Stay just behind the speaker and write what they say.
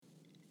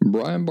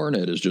Brian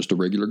Barnett is just a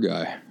regular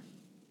guy.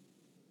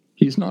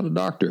 He's not a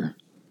doctor.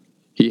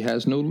 He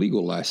has no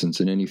legal license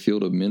in any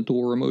field of mental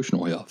or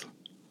emotional health.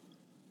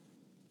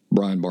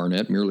 Brian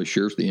Barnett merely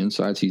shares the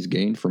insights he's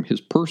gained from his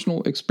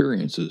personal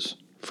experiences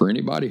for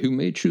anybody who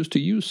may choose to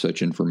use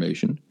such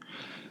information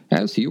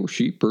as he or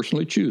she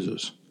personally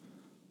chooses,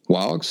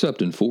 while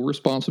accepting full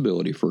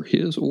responsibility for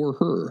his or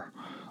her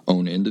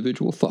own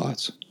individual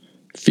thoughts,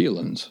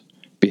 feelings,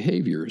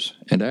 behaviors,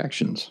 and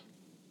actions.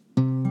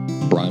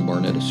 Brian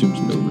Barnett assumes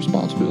no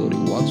responsibility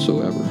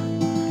whatsoever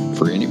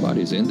for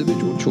anybody's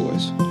individual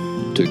choice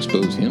to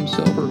expose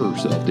himself or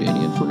herself to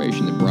any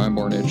information that Brian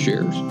Barnett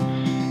shares.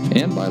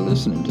 And by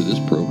listening to this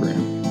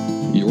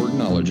program, you're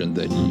acknowledging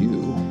that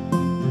you,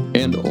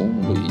 and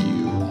only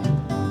you,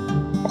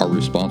 are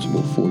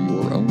responsible for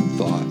your own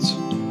thoughts,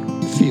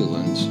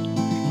 feelings,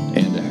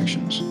 and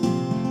actions.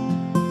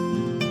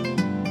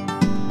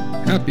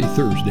 Happy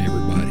Thursday,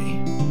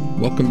 everybody.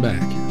 Welcome back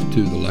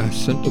to The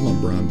Last Symptom.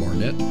 I'm Brian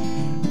Barnett,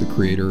 the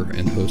creator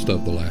and host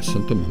of The Last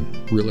Symptom.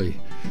 I'm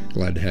really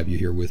glad to have you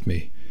here with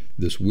me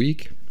this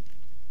week.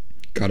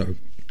 Got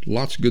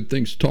lots of good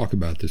things to talk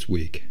about this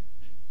week.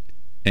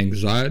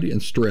 Anxiety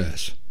and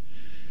stress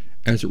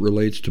as it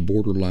relates to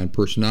borderline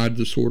personality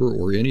disorder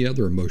or any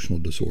other emotional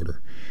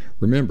disorder.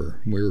 Remember,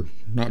 we're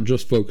not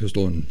just focused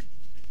on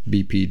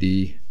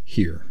BPD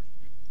here.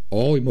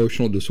 All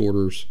emotional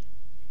disorders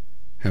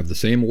have the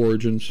same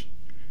origins,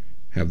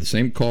 have the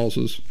same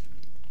causes,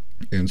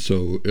 and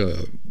so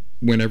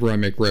whenever I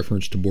make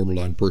reference to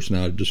borderline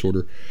personality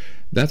disorder,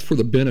 that's for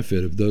the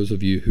benefit of those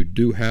of you who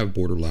do have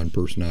borderline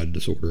personality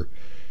disorder.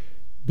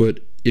 But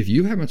if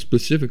you haven't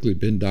specifically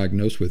been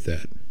diagnosed with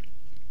that,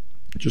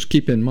 just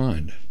keep in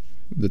mind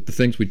that the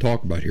things we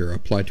talk about here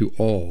apply to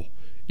all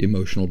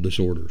emotional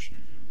disorders.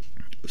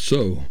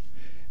 So,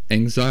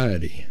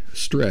 anxiety,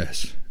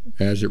 stress,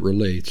 as it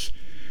relates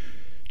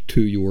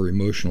to your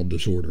emotional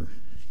disorder.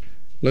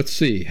 Let's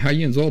see, how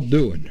yous all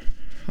doing?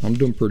 I'm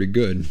doing pretty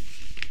good.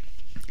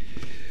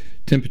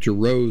 Temperature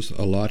rose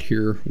a lot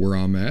here where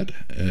I'm at.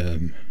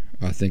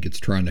 I think it's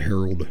trying to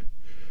herald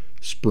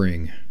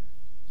spring.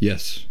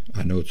 Yes,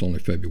 I know it's only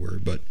February,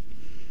 but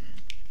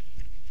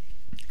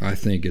I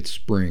think it's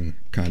spring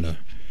kind of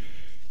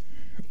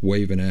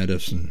waving at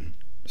us and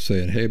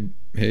saying,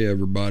 hey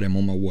everybody, I'm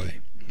on my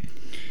way.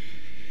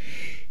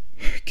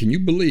 Can you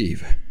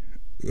believe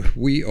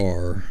we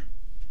are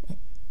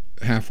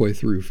halfway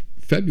through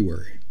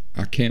February?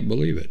 I can't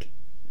believe it.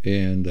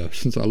 And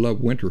since I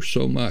love winter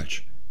so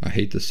much, I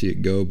hate to see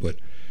it go, but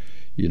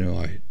you know,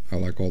 I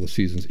like all the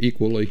seasons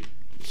equally.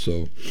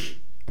 So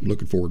I'm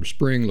looking forward to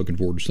spring, looking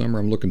forward to summer.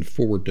 I'm looking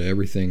forward to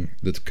everything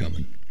that's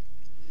coming.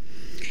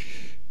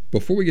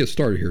 Before we get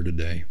started here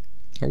today,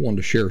 I wanted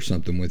to share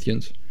something with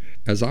you.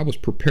 As I was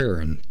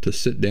preparing to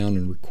sit down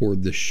and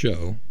record this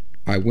show,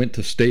 I went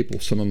to staple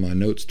some of my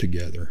notes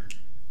together,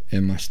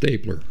 and my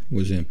stapler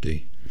was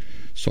empty.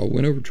 So I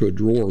went over to a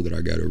drawer that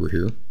I got over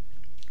here,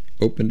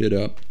 opened it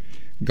up,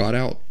 got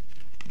out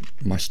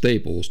my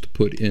staples to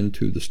put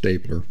into the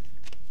stapler,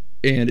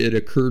 and it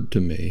occurred to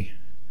me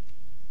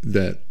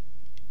that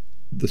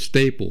the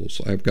staples,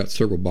 I've got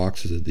several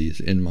boxes of these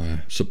in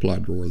my supply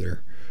drawer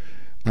there.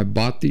 I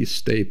bought these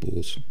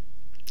staples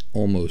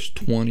almost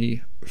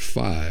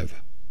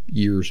 25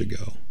 years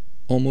ago.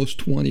 Almost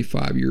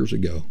 25 years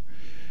ago.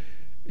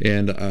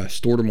 And I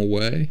stored them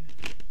away.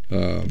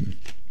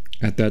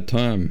 At that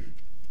time,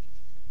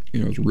 you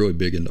know, I was really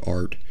big into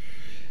art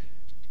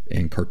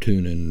and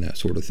cartooning and that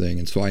sort of thing.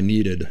 And so I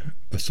needed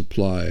a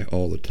supply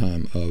all the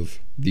time of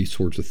these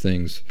sorts of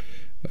things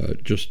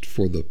just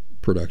for the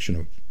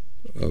production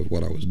of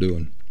what I was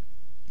doing.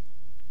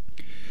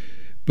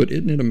 But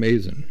isn't it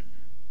amazing?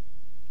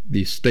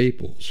 These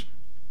staples,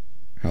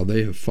 how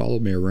they have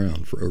followed me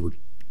around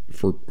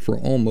for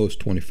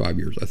almost 25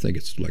 years. I think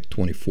it's like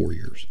 24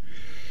 years.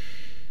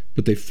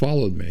 But they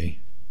followed me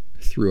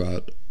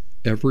throughout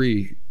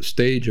every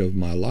stage of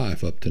my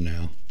life up to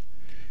now.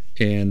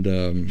 And,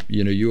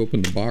 you know, you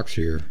open the box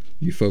here,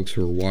 you folks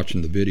who are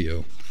watching the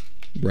video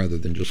rather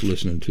than just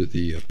listening to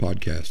the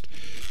podcast.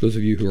 Those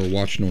of you who are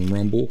watching on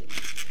Rumble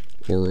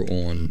or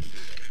on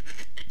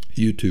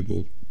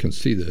YouTube can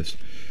see this.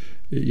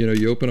 You know,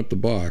 you open up the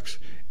box,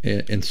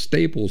 and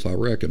staples, I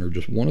reckon, are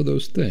just one of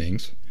those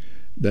things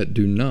that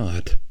do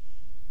not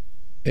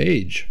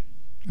age.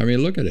 I mean,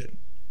 look at it.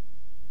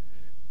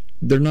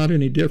 They're not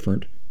any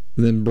different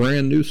than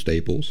brand new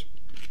staples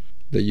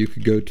that you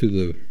could go to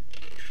the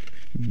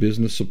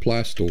business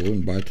supply store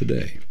and buy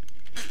today.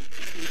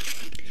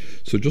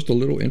 So just a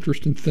little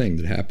interesting thing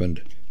that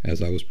happened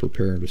as I was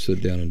preparing to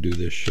sit down and do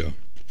this show.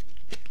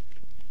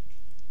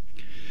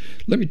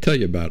 Let me tell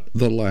you about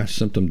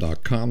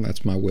thelastsymptom.com.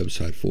 That's my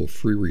website full of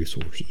free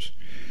resources.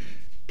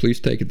 Please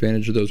take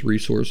advantage of those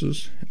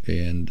resources,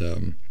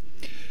 and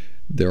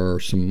there are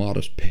some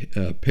modest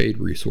paid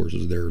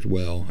resources there as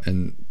well,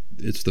 and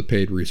it's the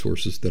paid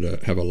resources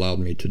that have allowed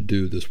me to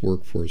do this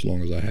work for as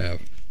long as I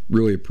have.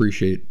 Really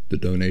appreciate the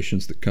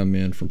donations that come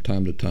in from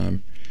time to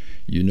time.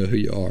 You know who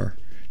you are,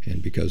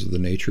 and because of the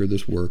nature of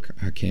this work,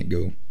 I can't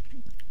go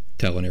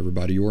telling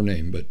everybody your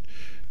name, but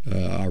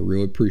I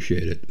really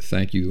appreciate it.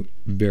 Thank you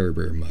very,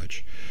 very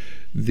much.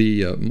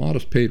 The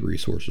modest paid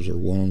resources are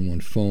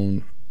one-on-one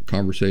phone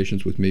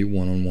conversations with me,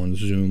 one-on-one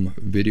Zoom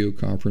video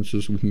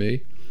conferences with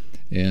me,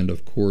 and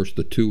of course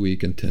the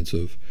 2-week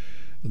intensive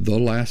The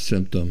Last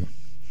Symptom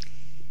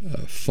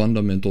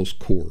Fundamentals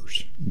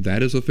course.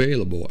 That is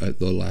available at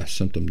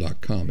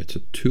thelastsymptom.com. It's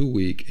a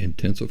 2-week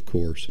intensive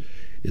course.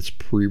 It's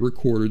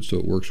pre-recorded, so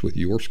it works with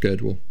your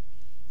schedule.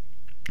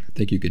 I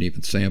think you can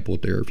even sample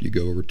it there if you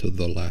go over to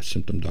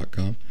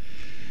thelastsymptom.com.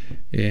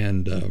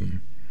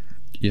 And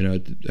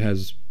it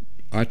has,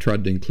 I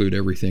tried to include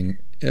everything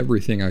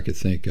I could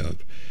think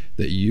of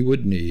that you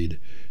would need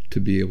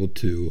to be able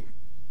to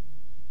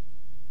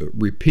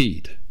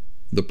repeat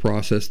the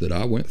process that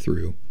I went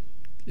through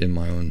in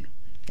my own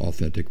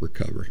authentic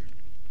recovery.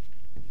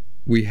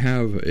 We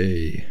have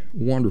a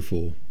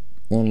wonderful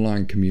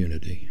online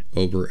community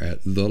over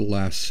at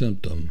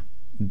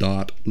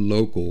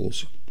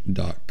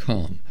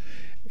thelastsymptom.locals.com,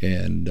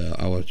 and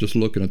I was just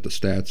looking at the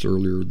stats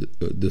earlier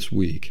this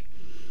week,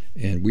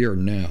 and we are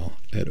now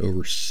at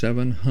over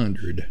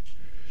 700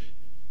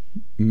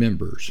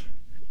 members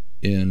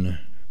in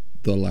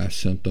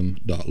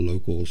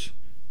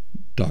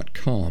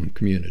thelastsymptom.locals.com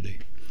community,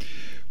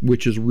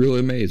 which is really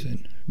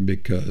amazing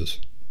because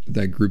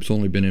that group's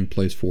only been in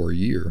place for a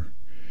year.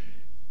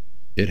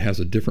 It has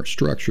a different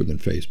structure than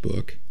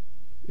Facebook.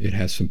 It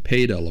has some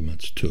paid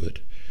elements to it.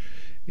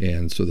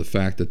 And so the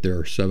fact that there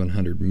are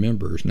 700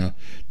 members, now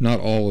not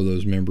all of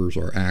those members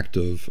are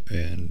active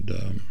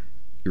and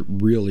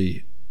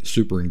really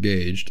super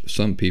engaged.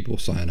 Some people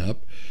sign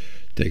up,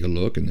 take a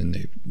look, and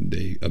then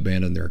they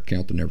abandon their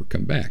account and never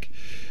come back.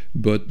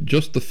 But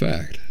just the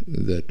fact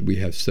that we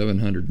have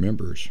 700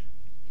 members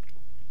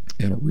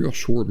in a real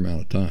short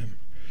amount of time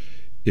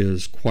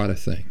is quite a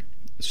thing.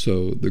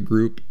 So the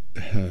group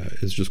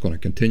is just going to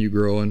continue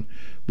growing.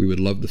 We would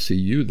love to see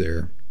you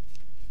there,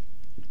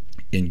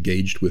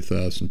 engaged with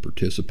us and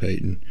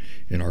participating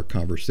in our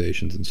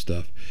conversations and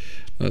stuff.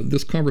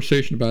 This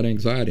conversation about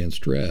anxiety and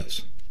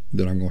stress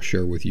that I'm going to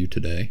share with you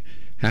today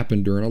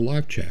happened during a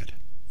live chat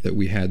that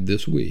we had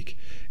this week,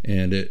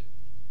 and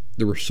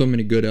there were so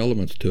many good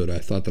elements to it. I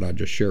thought that I'd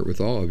just share it with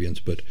all of you.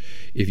 But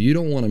if you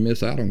don't want to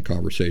miss out on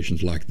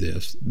conversations like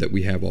this that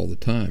we have all the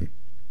time,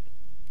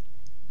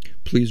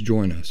 please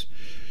join us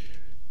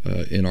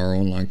in our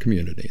online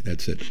community.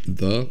 That's at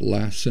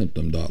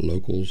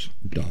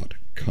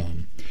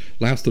thelastsymptom.locals.com.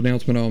 Last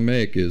announcement I'll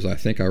make is, I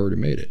think I already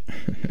made it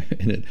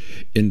in an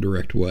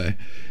indirect way,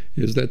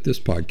 is that this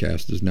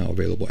podcast is now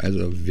available as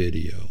a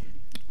video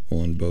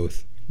on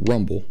both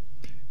Rumble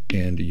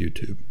and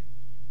YouTube.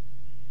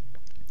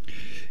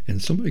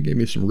 And somebody gave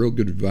me some real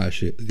good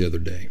advice the other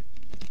day.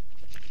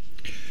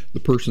 The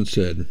person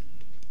said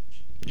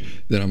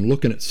that I'm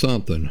looking at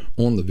something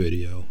on the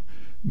video,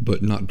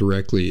 but not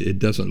directly. It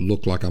doesn't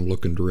look like I'm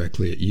looking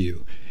directly at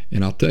you.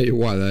 And I'll tell you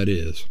why that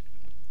is.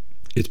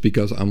 It's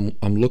because I'm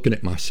looking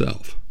at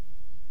myself.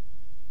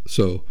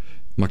 So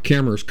my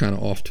camera is kind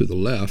of off to the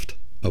left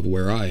of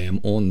where I am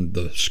on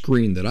the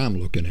screen that I'm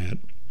looking at.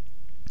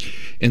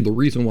 And the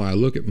reason why I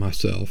look at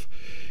myself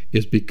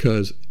is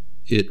because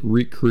it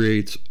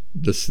recreates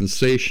the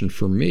sensation,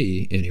 for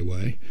me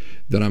anyway,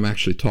 that I'm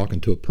actually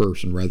talking to a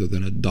person rather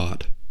than a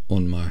dot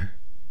on my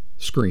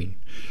screen.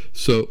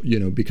 So,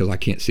 because I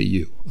can't see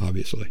you,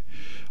 obviously.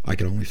 I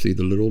can only see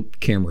the little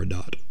camera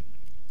dot.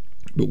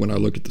 But when I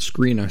look at the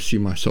screen, I see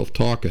myself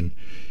talking.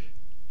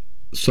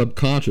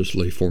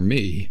 Subconsciously, for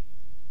me,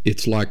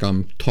 it's like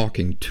I'm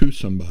talking to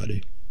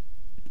somebody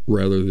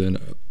rather than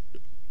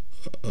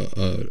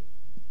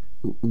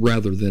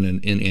an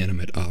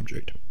inanimate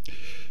object.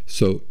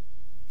 So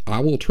I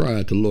will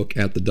try to look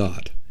at the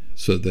dot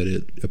so that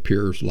it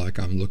appears like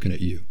I'm looking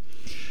at you.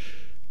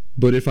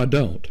 But if I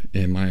don't,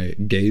 and my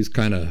gaze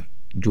kind of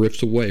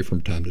drifts away from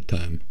time to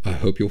time, I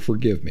hope you'll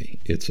forgive me.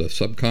 It's a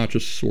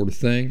subconscious sort of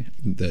thing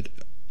that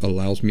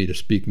allows me to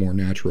speak more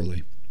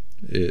naturally.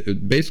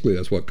 Basically,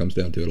 that's what it comes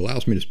down to. It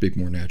allows me to speak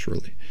more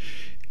naturally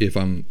if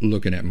I'm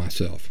looking at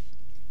myself,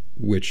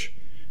 which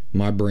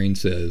my brain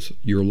says,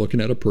 you're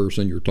looking at a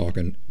person, you're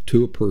talking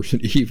to a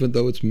person, even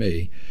though it's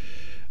me.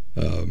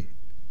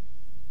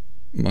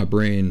 My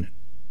brain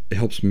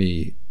helps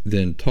me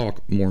then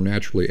talk more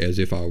naturally as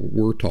if I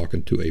were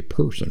talking to a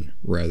person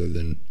rather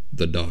than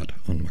the dot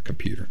on my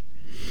computer.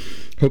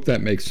 Hope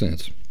that makes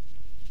sense.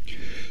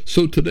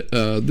 So today,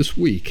 this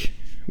week,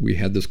 we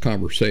had this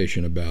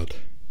conversation about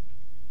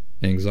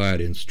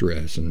anxiety and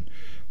stress, and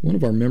one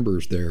of our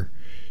members there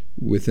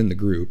within the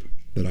group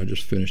that I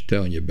just finished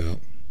telling you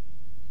about,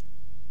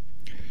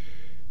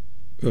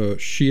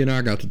 she and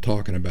I got to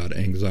talking about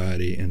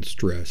anxiety and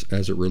stress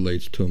as it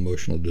relates to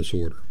emotional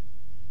disorder.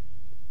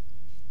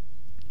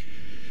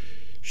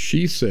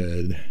 She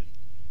said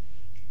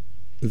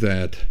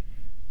that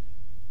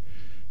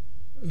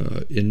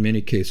in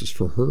many cases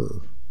for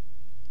her,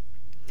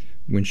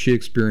 when she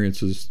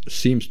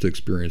seems to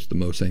experience the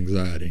most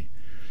anxiety,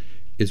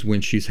 is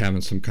when she's having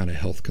some kind of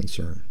health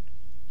concern.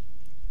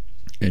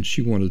 And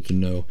she wanted to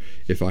know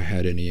if I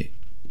had any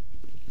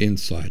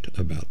insight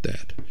about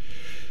that.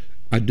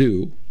 I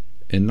do,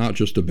 and not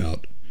just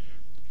about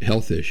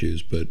health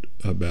issues, but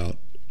about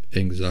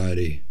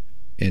anxiety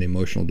and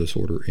emotional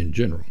disorder in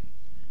general.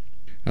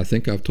 I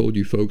think I've told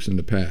you folks in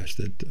the past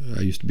that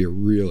I used to be a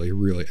really,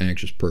 really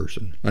anxious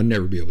person. I'd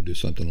never be able to do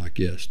something like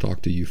this,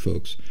 talk to you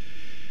folks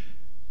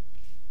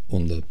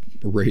on the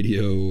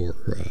radio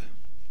or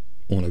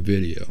on a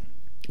video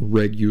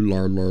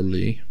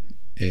regularly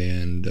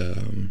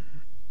and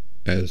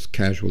as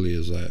casually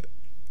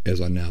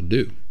as I now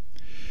do.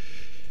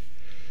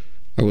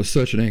 I was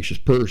such an anxious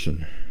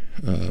person.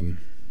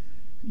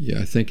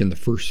 I think in the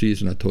first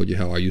season I told you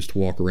how I used to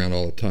walk around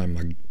all the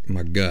time.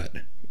 My gut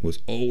was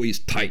always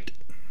tight.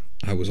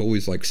 I was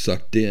always like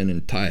sucked in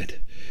and tight.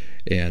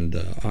 And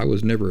I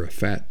was never a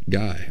fat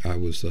guy. I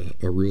was a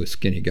really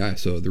skinny guy,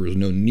 so there was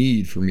no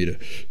need for me to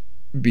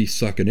be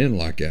sucking in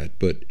like that.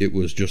 But it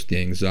was just the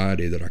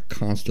anxiety that I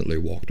constantly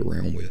walked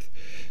around with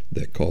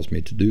that caused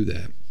me to do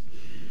that.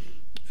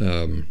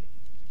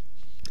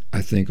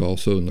 I think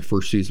also in the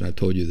first season I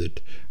told you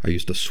that I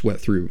used to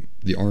sweat through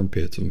the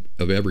armpits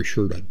of every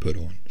shirt I'd put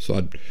on.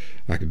 So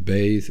I could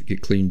bathe,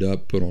 get cleaned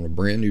up, put on a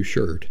brand new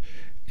shirt,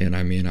 and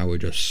I mean I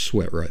would just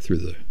sweat right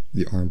through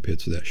the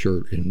armpits of that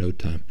shirt in no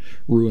time.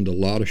 Ruined a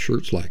lot of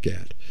shirts like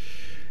that.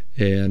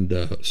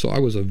 And so I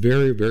was a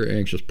very, very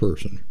anxious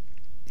person.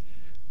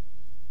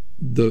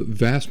 The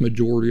vast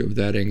majority of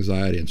that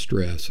anxiety and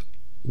stress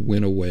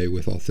went away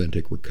with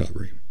authentic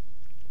recovery.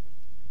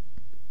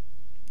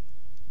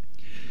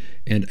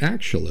 And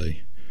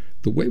actually,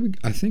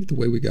 I think the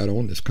way we got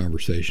on this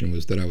conversation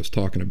was that I was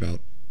talking about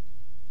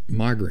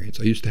migraines.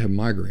 I used to have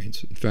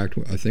migraines. In fact,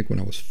 I think when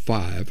I was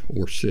 5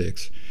 or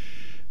 6,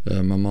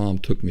 my mom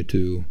took me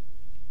to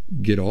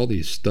get all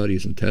these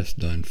studies and tests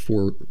done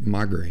for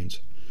migraines.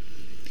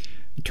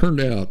 It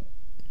turned out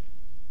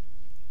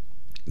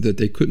that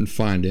they couldn't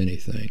find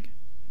anything,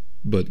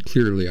 but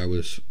clearly I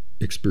was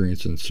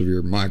experiencing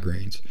severe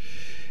migraines.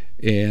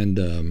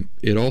 And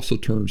it also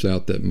turns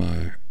out that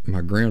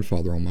my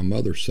grandfather on my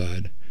mother's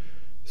side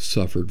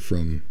suffered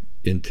from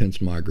intense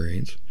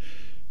migraines.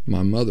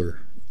 My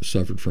mother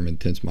suffered from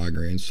intense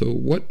migraines. So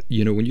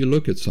when you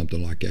look at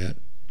something like that,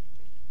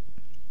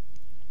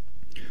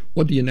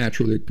 what do you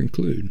naturally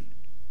conclude?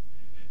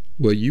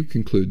 Well, you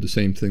conclude the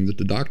same thing that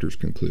the doctors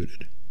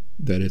concluded,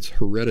 that it's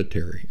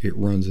hereditary. It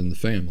runs in the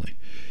family.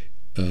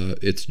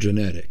 It's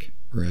genetic,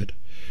 right?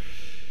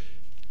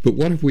 But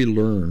what have we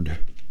learned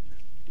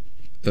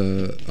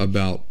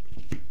about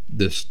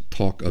this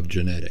talk of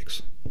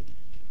genetics?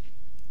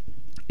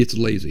 It's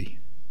lazy.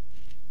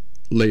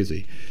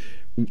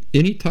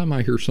 Anytime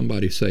I hear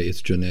somebody say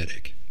it's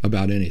genetic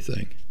about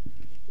anything,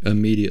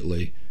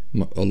 immediately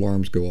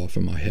alarms go off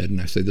in my head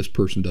and I say, this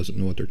person doesn't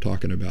know what they're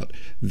talking about.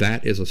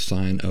 That is a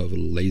sign of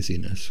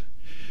laziness.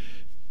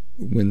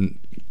 When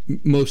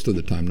most of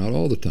the time, not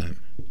all the time,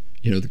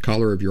 the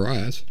color of your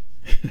eyes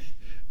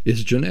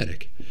is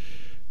genetic.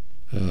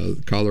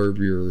 The color of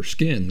your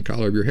skin, the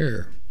color of your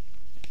hair,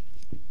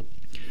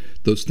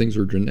 those things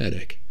are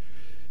genetic.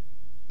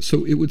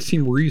 So it would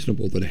seem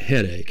reasonable that a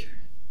headache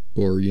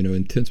or,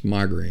 intense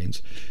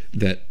migraines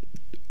that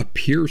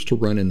appears to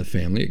run in the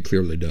family, it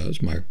clearly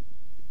does. My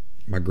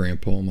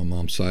grandpa on my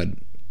mom's side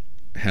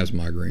had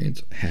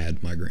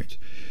migraines.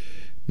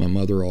 My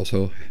mother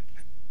also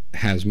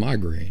has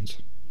migraines.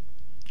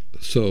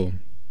 So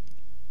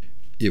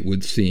it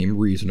would seem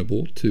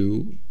reasonable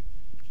to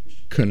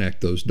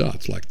connect those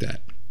dots like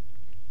that.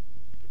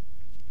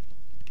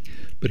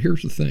 But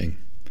here's the thing.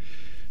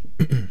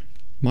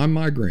 My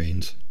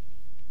migraines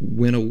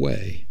went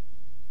away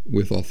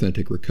with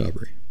authentic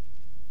recovery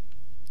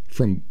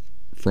from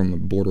a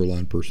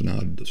borderline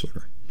personality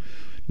disorder.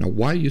 Now,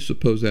 why do you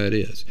suppose that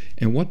is?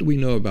 And what do we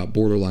know about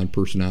borderline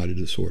personality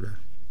disorder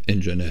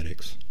and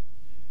genetics?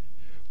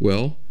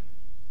 Well,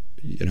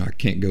 I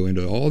can't go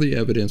into all the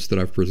evidence that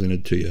I've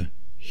presented to you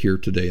here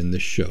today in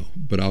this show,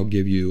 but I'll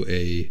give you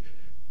a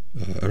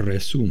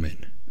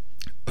resumen,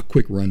 a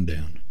quick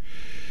rundown.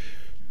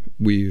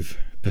 We've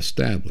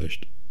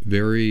established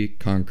very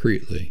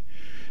concretely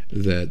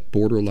that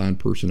borderline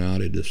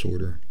personality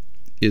disorder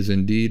is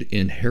indeed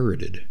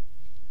inherited,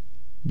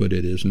 but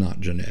it is not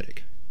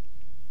genetic.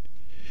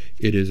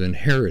 It is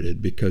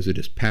inherited because it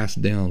is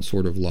passed down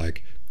sort of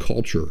like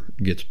culture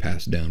gets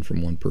passed down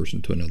from one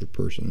person to another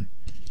person.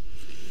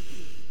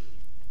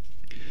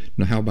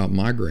 Now, how about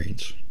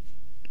migraines?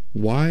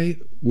 Why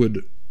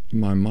would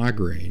my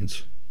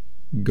migraines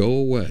go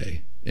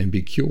away and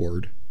be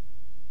cured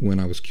when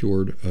I was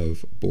cured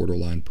of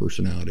borderline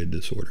personality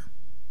disorder?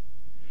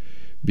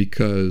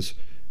 Because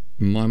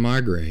my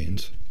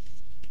migraines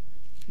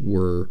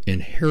were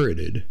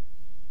inherited,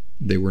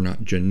 they were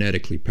not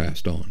genetically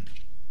passed on.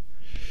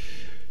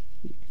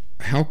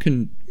 How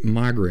can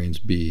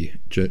migraines be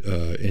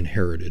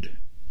inherited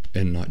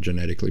and not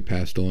genetically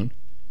passed on?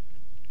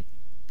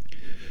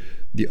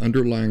 The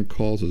underlying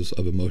causes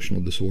of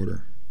emotional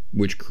disorder,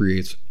 which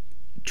creates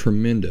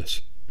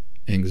tremendous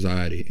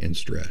anxiety and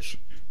stress.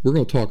 We're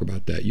going to talk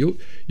about that.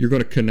 You're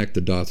going to connect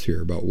the dots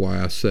here about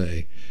why I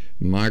say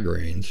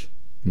migraines,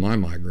 my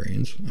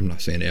migraines, I'm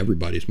not saying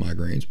everybody's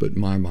migraines, but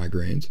my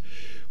migraines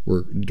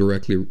were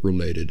directly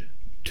related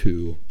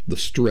to the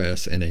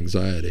stress and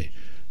anxiety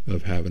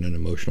of having an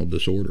emotional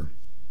disorder.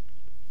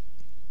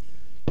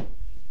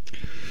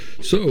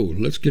 So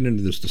let's get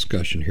into this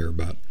discussion here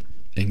about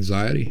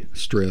anxiety,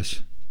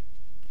 stress,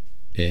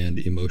 and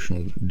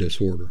emotional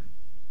disorder.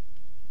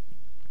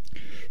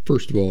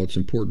 First of all, it's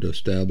important to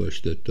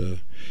establish that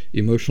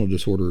emotional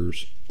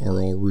disorders are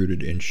all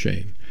rooted in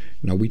shame.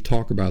 Now, we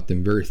talk about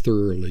them very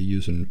thoroughly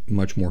using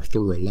much more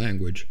thorough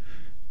language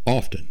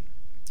often.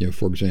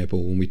 For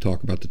example, when we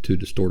talk about the two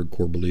distorted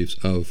core beliefs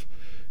of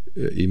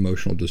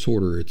emotional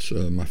disorder, it's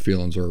my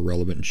feelings are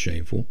irrelevant and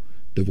shameful,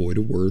 devoid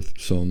of worth,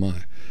 so am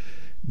I.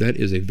 That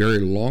is a very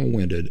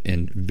long-winded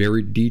and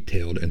very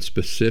detailed and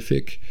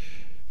specific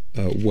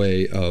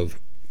way of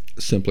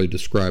simply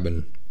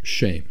describing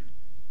shame.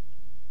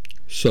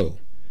 So,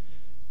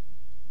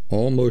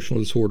 all emotional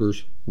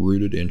disorders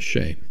rooted in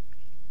shame.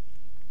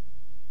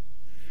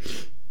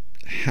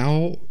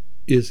 How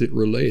is it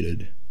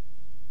related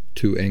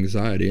to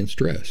anxiety and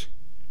stress?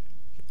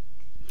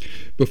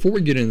 Before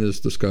we get into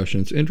this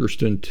discussion, it's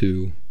interesting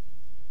to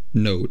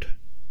note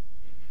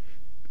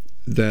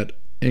that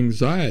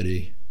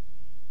anxiety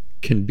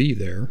can be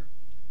there,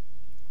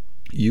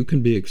 you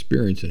can be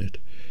experiencing it,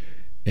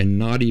 and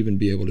not even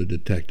be able to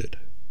detect it.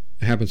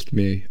 It happens to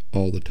me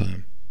all the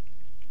time.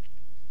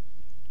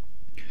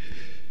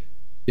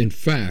 In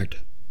fact,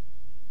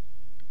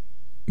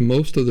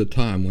 most of the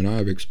time when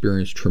I've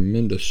experienced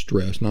tremendous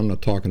stress, and I'm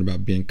not talking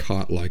about being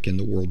caught like in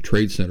the World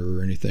Trade Center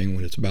or anything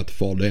when it's about to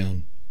fall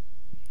down,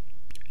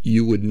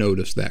 you would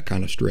notice that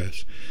kind of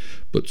stress.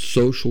 But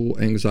social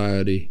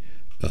anxiety,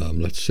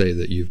 let's say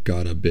that you've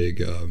got a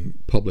big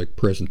public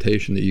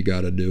presentation that you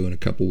got to do in a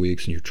couple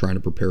weeks and you're trying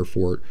to prepare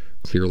for it,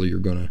 clearly you're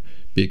going to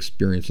be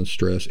experiencing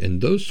stress. In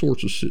those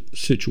sorts of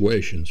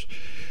situations,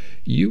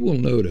 you will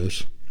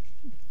notice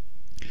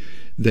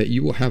that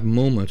you will have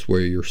moments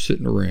where you're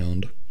sitting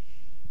around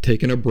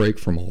taking a break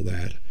from all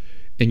that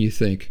and you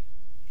think,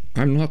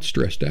 I'm not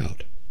stressed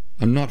out.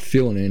 I'm not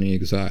feeling any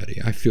anxiety.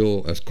 I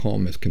feel as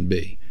calm as can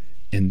be.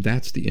 And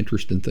that's the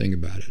interesting thing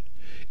about it,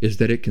 is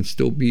that it can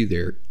still be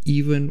there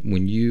even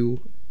when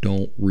you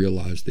don't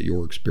realize that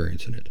you're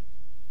experiencing it.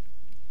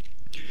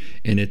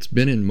 And it's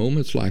been in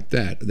moments like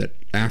that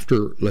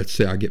after, let's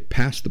say, I get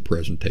past the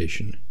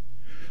presentation,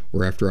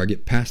 or after I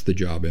get past the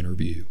job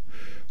interview,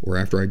 or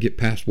after I get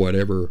past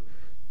whatever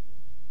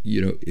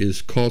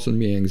is causing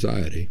me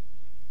anxiety,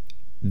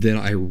 then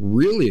I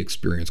really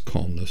experience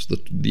calmness.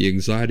 The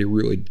anxiety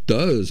really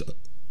does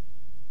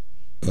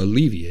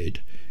alleviate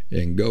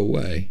and go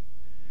away.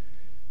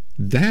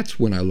 That's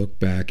when I look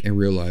back and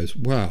realize,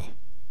 wow,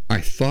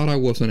 I thought I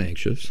wasn't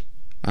anxious.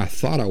 I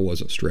thought I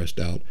wasn't stressed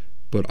out,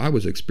 but I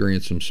was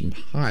experiencing some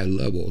high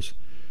levels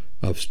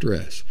of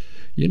stress.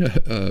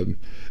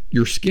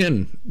 Your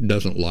skin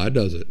doesn't lie,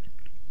 does it?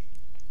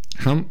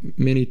 How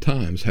many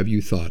times have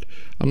you thought,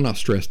 I'm not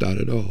stressed out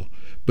at all,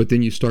 but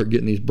then you start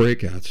getting these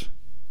breakouts,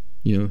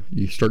 you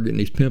start getting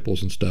these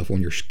pimples and stuff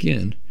on your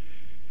skin,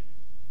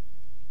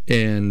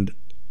 and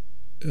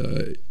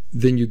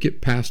then you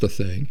get past a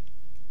thing,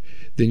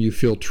 then you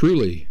feel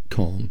truly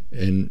calm,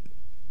 and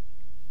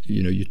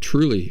you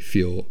truly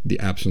feel the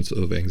absence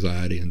of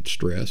anxiety and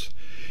stress,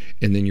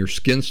 and then your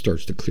skin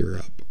starts to clear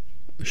up.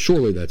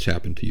 Surely that's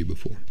happened to you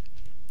before.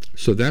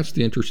 So that's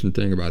the interesting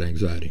thing about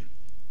anxiety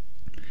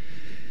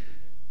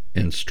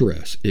and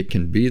stress. It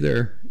can be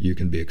there, you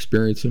can be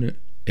experiencing it,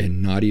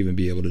 and not even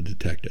be able to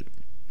detect it.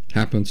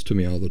 Happens to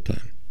me all the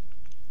time.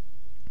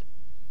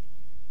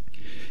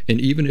 And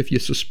even if you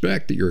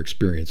suspect that you're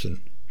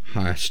experiencing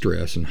high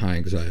stress and high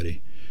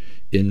anxiety,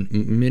 in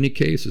many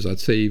cases, I'd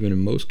say even in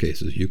most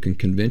cases, you can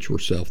convince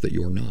yourself that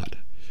you're not.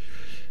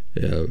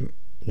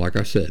 Like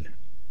I said,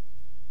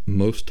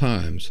 most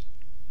times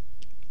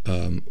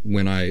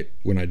when I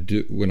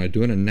do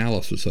an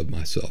analysis of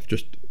myself,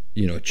 just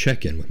a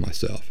check-in with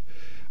myself,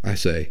 I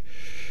say,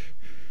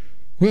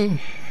 well,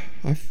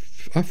 I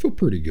feel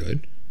pretty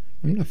good.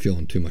 I'm not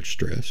feeling too much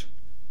stress.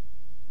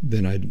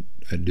 Then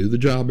I do the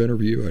job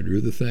interview, I do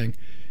the thing,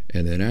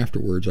 and then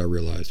afterwards I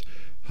realize,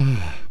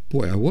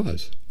 boy, I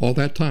was. All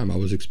that time I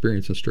was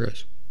experiencing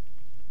stress.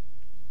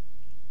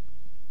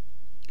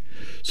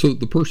 So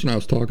the person I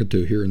was talking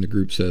to here in the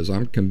group says,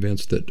 I'm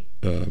convinced that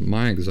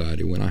my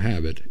anxiety, when I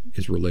have it,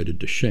 is related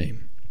to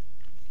shame.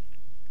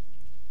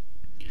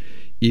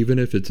 Even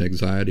if it's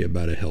anxiety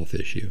about a health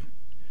issue.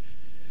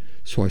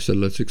 So I said,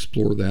 let's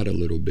explore that a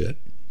little bit.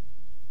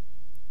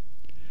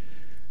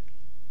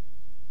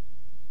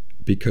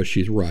 Because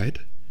she's right.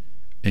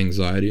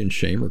 Anxiety and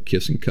shame are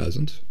kissing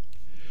cousins.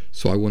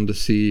 So I wanted to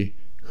see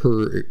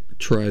her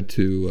try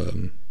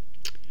to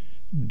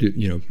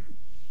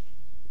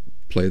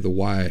play the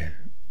why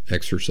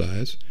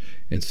exercise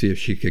and see if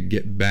she could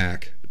get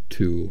back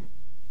to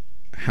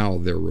how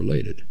they're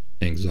related,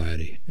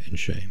 anxiety and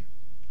shame.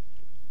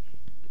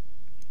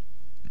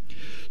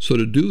 So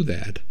to do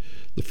that,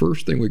 the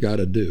first thing we got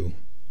to do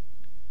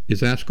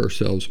is ask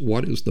ourselves,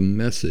 what is the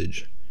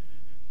message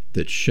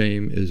that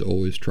shame is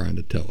always trying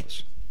to tell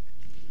us?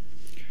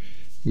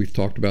 We've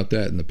talked about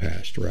that in the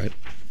past, right?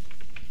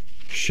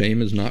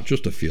 Shame is not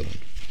just a feeling.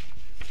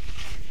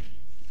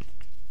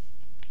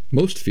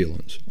 Most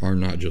feelings are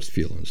not just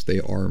feelings, they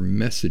are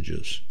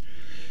messages.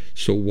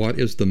 So what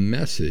is the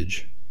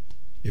message?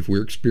 If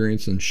we're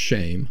experiencing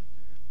shame,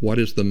 what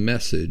is the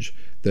message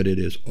that it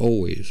is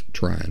always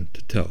trying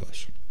to tell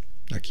us?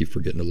 I keep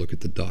forgetting to look at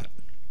the dot.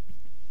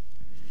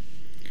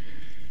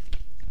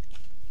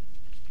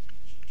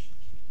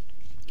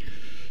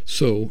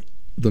 So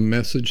the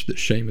message that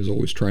shame is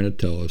always trying to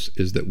tell us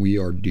is that we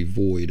are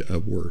devoid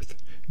of worth.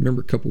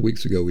 Remember a couple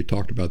weeks ago we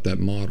talked about that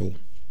model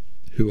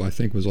who I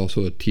think was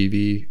also a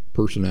TV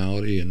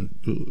personality and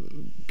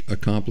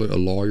a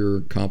lawyer,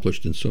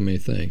 accomplished in so many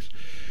things.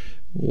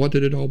 What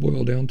did it all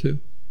boil down to?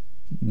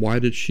 Why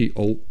could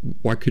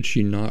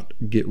she not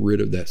get rid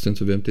of that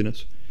sense of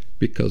emptiness?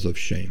 Because of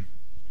shame.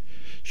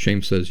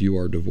 Shame says you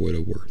are devoid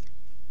of worth.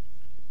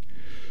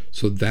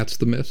 So that's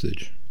the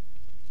message.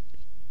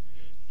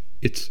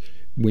 It's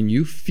when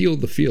you feel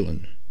the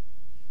feeling,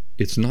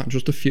 it's not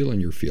just a feeling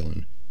you're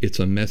feeling, it's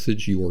a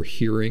message you are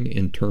hearing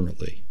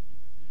internally.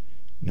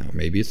 Now,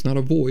 maybe it's not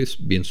a voice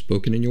being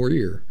spoken in your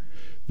ear,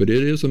 but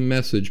it is a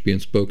message being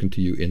spoken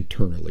to you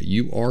internally.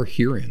 You are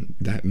hearing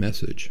that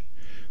message,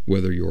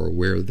 whether you're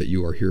aware that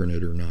you are hearing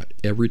it or not,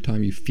 every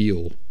time you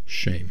feel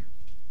shame.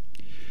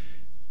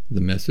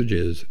 The message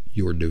is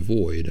you're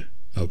devoid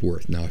of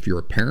worth. Now, if you're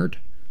a parent,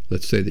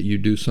 let's say that you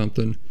do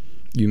something,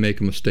 you make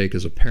a mistake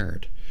as a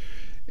parent,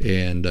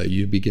 and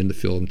you begin to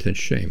feel intense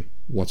shame.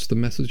 What's the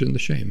message in the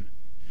shame?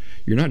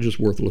 You're not just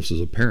worthless as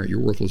a parent, you're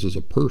worthless as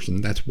a person.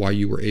 That's why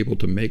you were able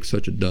to make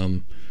such a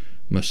dumb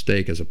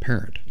mistake as a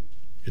parent,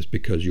 is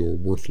because you're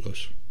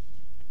worthless.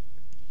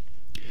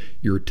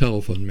 You're a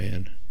telephone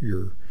man.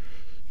 You're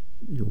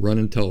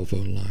running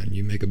telephone line.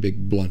 You make a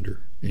big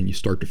blunder and you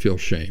start to feel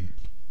shame.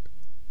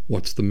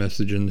 What's the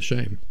message in the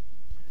shame?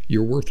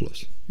 You're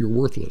worthless. You're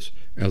worthless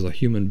as a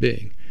human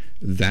being.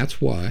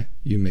 That's why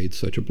you made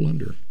such a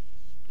blunder.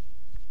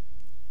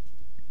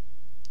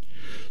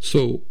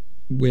 So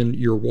when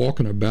you're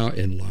walking about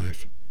in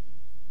life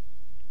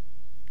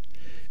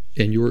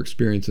and you're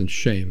experiencing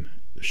shame,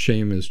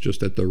 shame is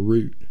just at the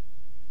root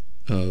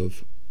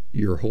of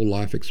your whole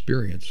life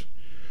experience.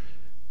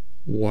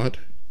 What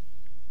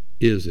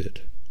is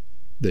it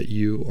that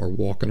you are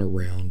walking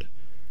around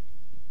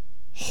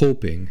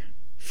hoping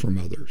from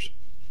others?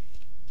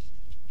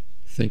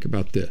 Think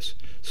about this.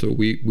 So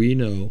we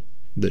know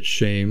that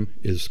shame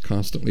is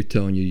constantly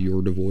telling you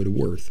you're devoid of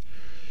worth.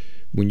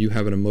 When you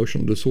have an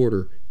emotional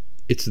disorder,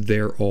 it's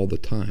there all the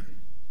time.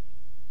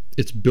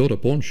 It's built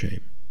up on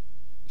shame.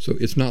 So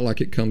it's not like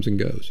it comes and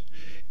goes.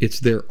 It's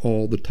there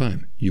all the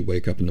time. You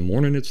wake up in the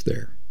morning, it's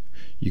there.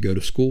 You go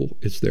to school,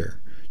 it's there.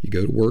 You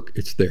go to work,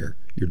 it's there.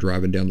 You're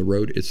driving down the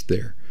road, it's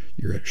there.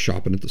 You're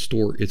shopping at the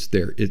store, it's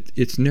there.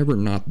 It's never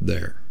not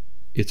there.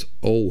 It's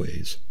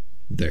always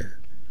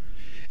there.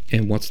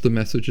 And what's the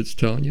message it's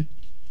telling you?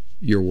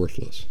 You're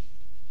worthless.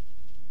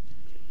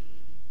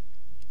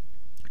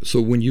 So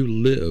when you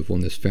live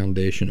on this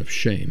foundation of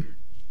shame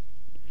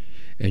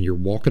and you're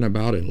walking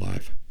about in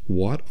life,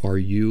 what are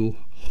you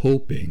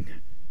hoping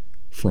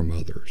from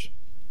others?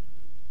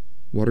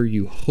 What are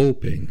you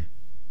hoping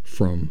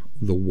from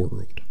the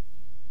world?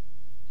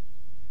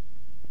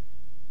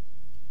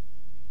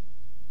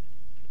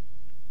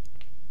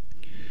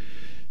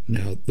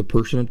 Now, the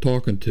person I'm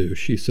talking to,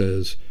 she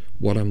says,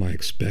 what am I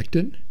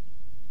expecting?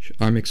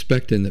 I'm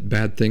expecting that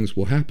bad things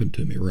will happen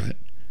to me, right?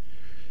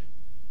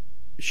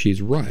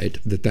 She's right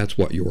that that's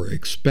what you're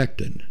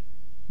expecting.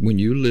 When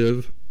you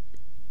live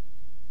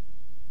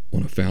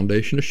on a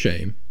foundation of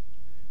shame,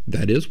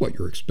 that is what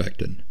you're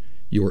expecting.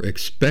 You're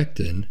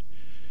expecting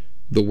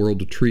the world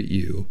to treat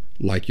you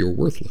like you're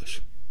worthless.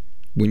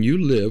 When you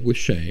live with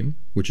shame,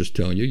 which is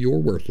telling you you're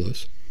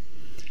worthless,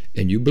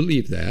 and you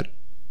believe that,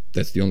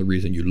 that's the only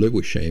reason you live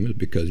with shame, is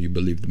because you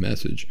believe the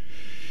message,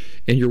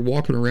 and you're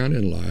walking around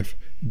in life,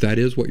 that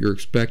is what you're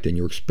expecting.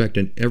 You're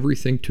expecting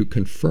everything to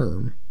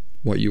confirm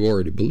what you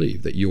already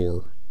believe, that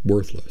you're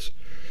worthless.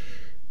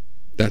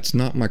 That's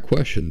not my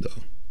question,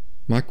 though.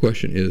 My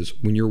question is,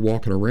 when you're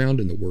walking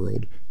around in the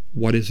world,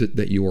 what is it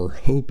that you are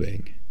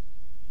hoping?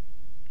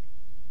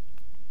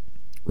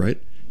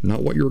 Right?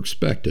 Not what you're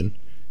expecting,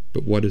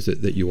 but what is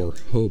it that you are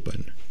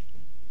hoping?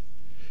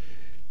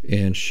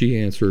 And she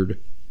answered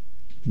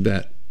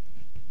that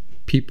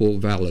people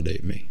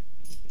validate me.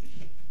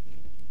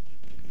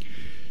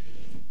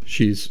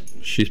 She's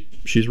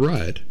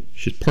right.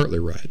 She's partly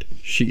right.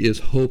 She is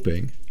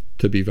hoping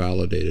to be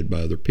validated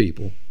by other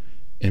people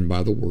and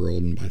by the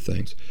world and by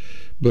things.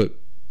 But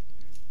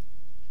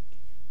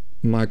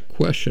my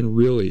question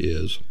really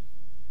is,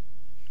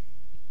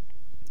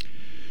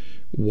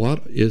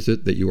 what is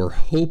it that you are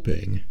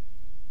hoping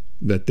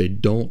that they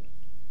don't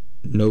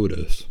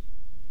notice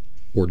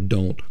or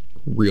don't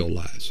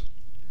realize?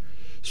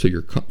 So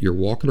you're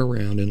walking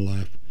around in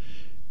life,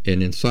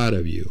 and inside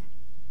of you,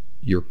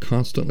 you're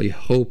constantly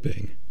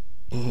hoping,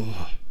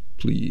 oh,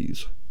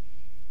 please,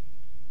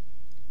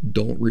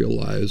 don't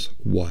realize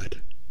what,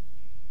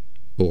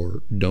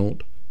 or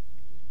don't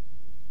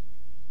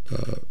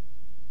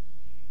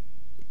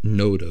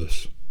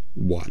notice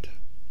what.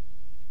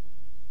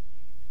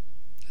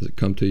 Has it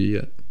come to you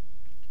yet?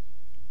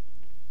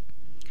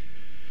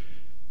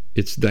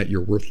 It's that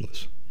you're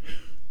worthless.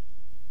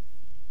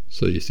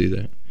 So you see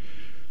that?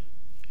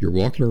 You're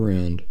walking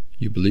around,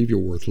 you believe you're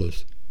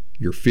worthless,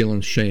 you're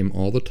feeling shame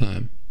all the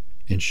time,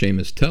 and shame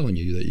is telling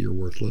you that you're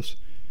worthless.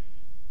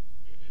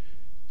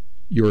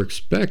 You're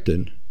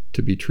expecting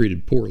to be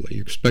treated poorly.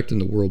 You're expecting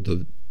the world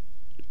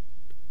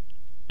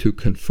to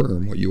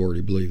confirm what you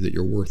already believe, that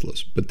you're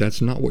worthless. But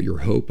that's not what you're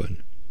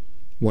hoping.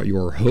 What you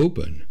are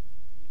hoping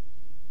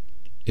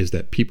is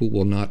that people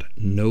will not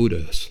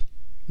notice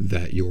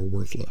that you're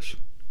worthless.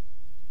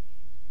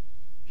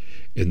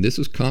 And this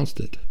is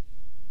constant.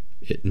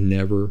 It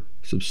never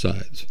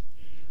subsides.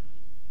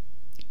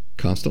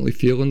 Constantly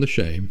feeling the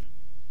shame,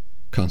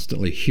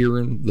 constantly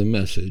hearing the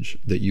message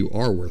that you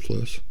are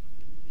worthless.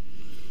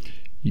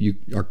 You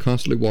are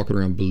constantly walking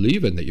around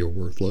believing that you're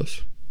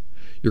worthless.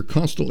 You're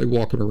constantly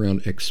walking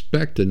around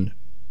expecting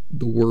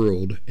the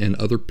world and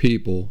other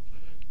people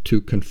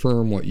to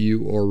confirm what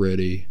you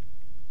already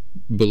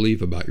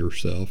believe about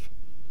yourself.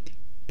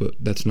 But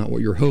that's not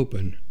what you're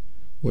hoping.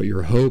 What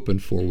you're hoping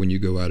for when you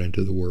go out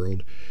into the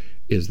world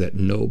is that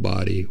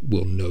nobody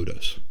will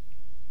notice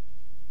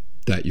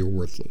that you're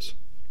worthless.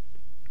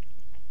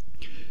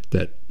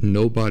 That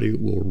nobody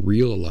will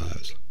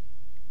realize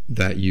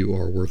that you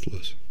are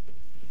worthless.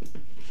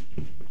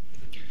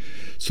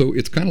 So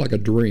it's kind of like a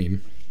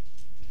dream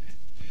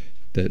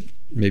that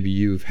maybe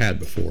you've had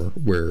before,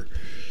 where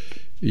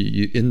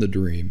in the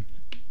dream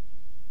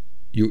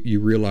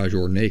you realize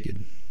you're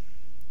naked.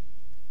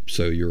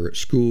 So you're at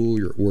school,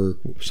 you're at work,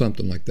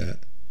 something like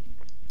that.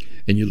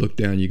 And you look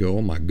down and you go,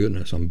 oh my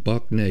goodness, I'm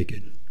buck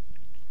naked.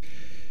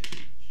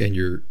 And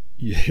you're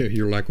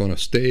like on a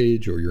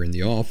stage, or you're in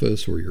the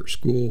office, or you're at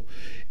school,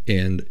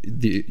 and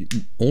the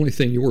only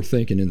thing you're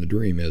thinking in the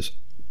dream is,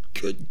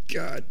 good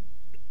God,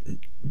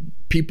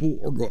 people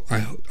are going,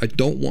 I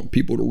don't want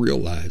people to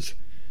realize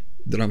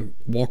that I'm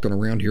walking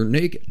around here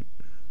naked.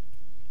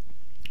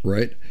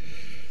 Right?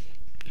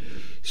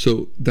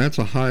 So that's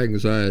a high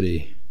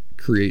anxiety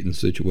creating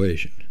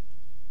situation.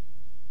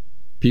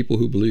 People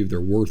who believe they're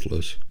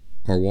worthless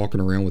are walking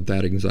around with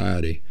that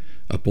anxiety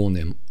upon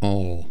them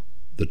all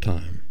the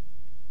time.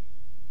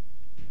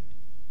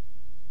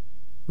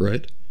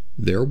 Right?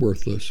 They're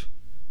worthless.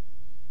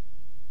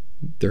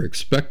 They're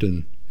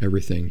expecting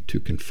everything to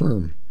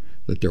confirm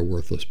that they're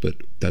worthless, but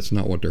that's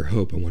not what they're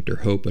hoping. What they're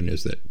hoping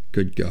is that,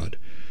 good God,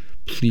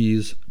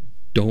 please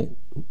don't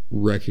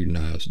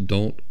recognize,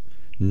 don't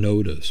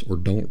notice, or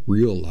don't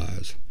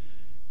realize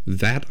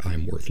that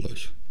I'm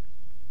worthless.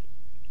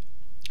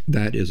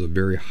 That is a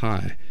very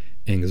high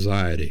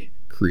anxiety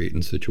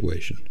creating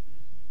situation.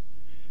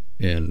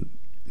 And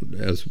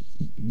as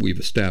we've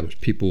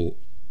established, people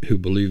who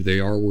believe they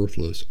are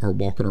worthless are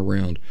walking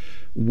around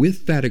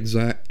with that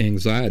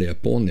anxiety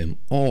upon them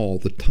all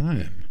the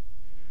time.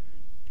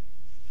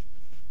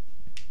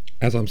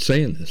 As I'm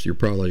saying this, you're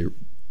probably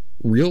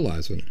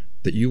realizing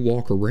that you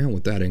walk around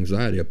with that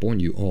anxiety upon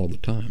you all the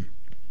time.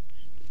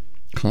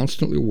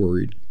 Constantly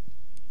worried,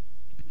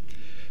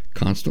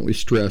 constantly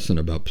stressing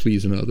about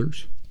pleasing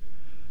others,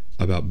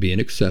 about being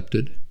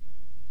accepted,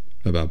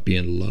 about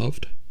being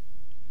loved,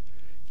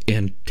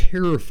 and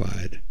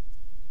terrified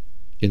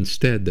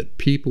instead that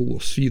people will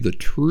see the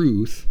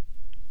truth.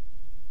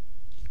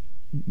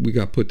 We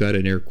got to put that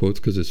in air quotes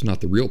because it's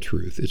not the real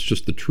truth. It's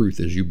just the truth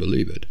as you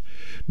believe it.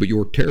 But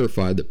you're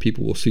terrified that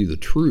people will see the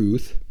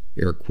truth,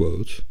 air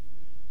quotes,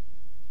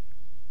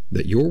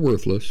 that you're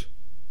worthless,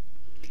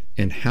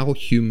 and how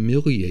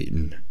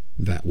humiliating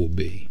that will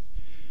be.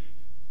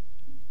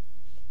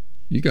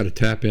 You got to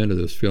tap into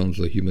those feelings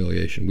of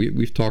humiliation.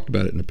 We've talked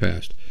about it in the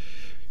past.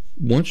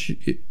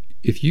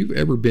 If you've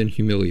ever been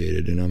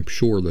humiliated, and I'm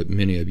sure that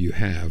many of you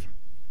have,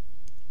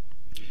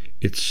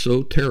 it's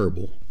so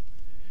terrible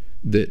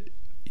that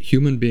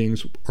human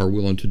beings are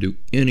willing to do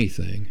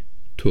anything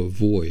to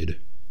avoid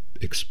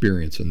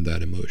experiencing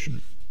that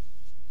emotion.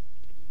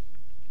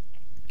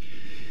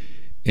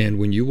 And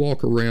when you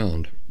walk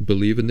around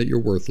believing that you're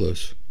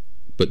worthless,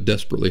 but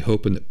desperately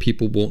hoping that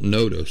people won't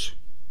notice,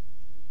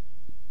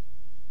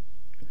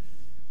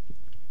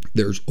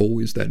 there's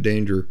always that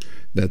danger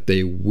that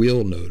they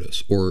will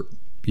notice, or,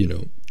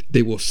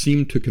 they will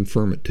seem to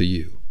confirm it to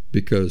you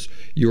because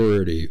you're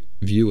already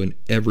viewing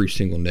every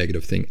single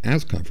negative thing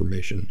as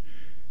confirmation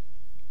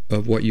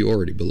of what you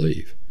already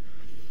believe.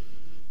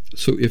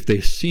 So if they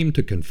seem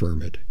to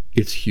confirm it,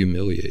 it's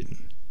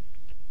humiliating.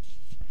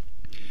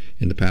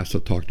 In the past,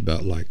 I've talked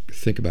about,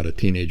 think about a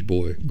teenage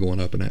boy going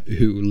up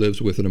who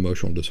lives with an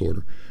emotional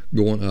disorder,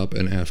 going up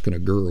and asking a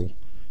girl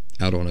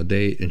out on a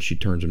date, and she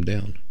turns him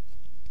down.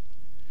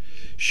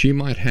 She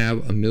might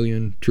have a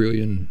million,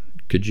 trillion,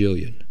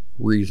 cajillion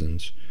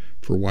reasons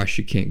for why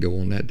she can't go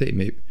on that date.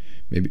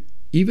 Maybe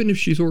even if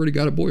she's already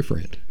got a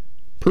boyfriend,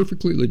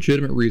 perfectly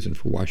legitimate reason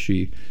for why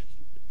she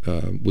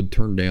would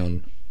turn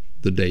down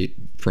the date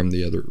from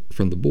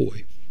the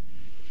boy.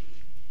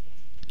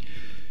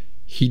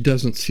 He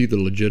doesn't see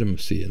the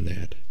legitimacy in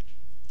that.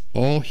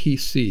 All he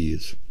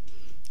sees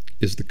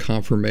is the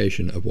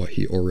confirmation of what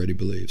he already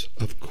believes.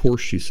 Of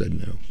course she said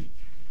no.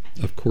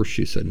 Of course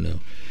she said no.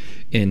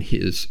 And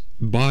his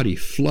body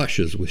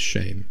flushes with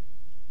shame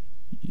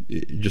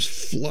it just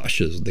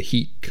flushes. The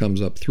heat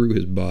comes up through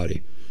his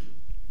body.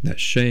 That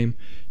shame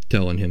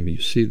telling him,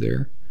 you see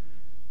there?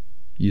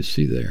 You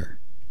see there?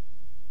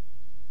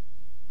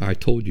 I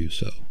told you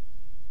so.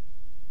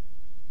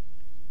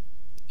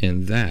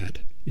 And that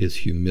is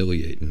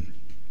humiliating.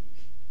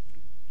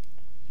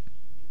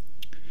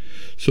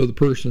 So the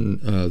person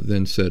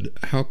then said,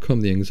 how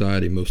come the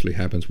anxiety mostly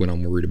happens when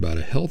I'm worried about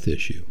a health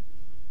issue?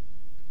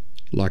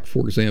 Like,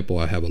 for example,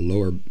 I have a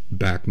lower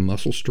back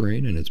muscle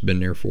strain, and it's been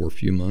there for a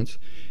few months,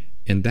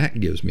 and that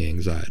gives me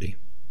anxiety.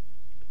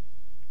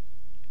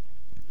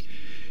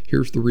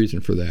 Here's the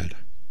reason for that.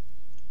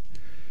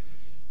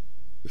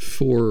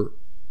 For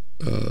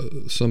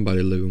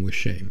somebody living with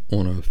shame,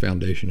 on a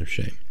foundation of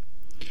shame,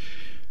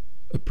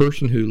 a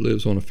person who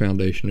lives on a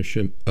foundation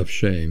of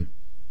shame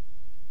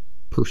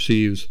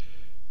perceives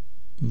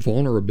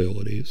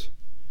vulnerabilities,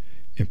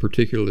 and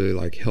particularly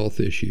like health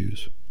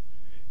issues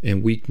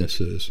and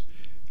weaknesses,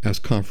 as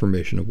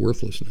confirmation of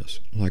worthlessness,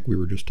 like we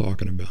were just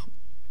talking about.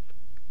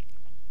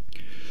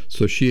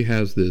 So she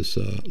has this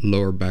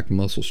lower back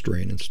muscle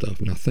strain and stuff.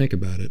 Now think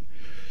about it.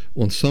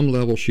 On some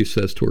level, she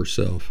says to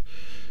herself,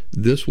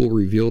 this will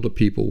reveal to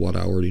people what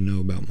I already know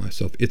about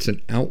myself. It's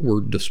an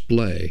outward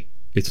display.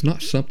 It's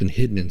not something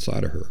hidden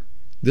inside of her.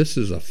 This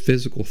is a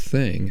physical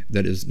thing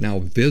that is now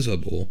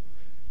visible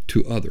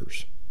to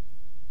others.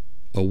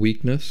 A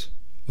weakness,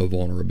 a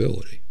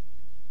vulnerability.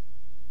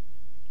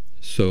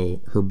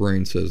 So her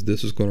brain says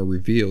this is going to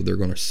reveal, they're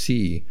going to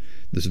see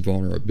this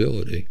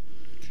vulnerability,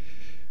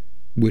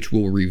 which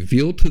will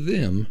reveal to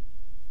them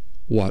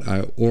what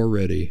I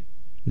already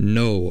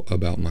know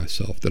about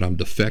myself, that I'm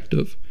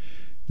defective,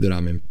 that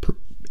I'm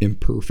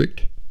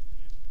imperfect,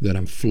 that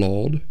I'm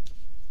flawed,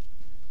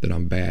 that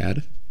I'm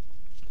bad.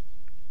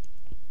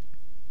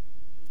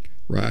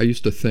 Right? I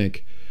used to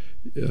think,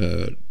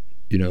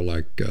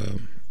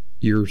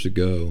 years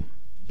ago,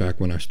 back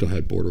when I still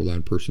had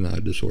borderline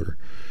personality disorder,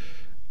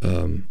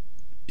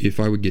 if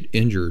I would get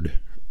injured,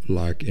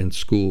 like in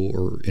school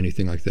or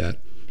anything like that,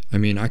 I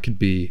mean, I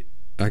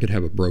could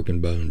have a broken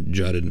bone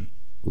jutted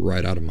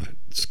right out of my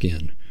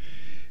skin,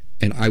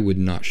 and I would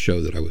not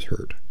show that I was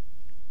hurt.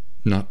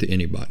 Not to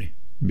anybody.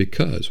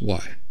 Because,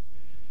 why?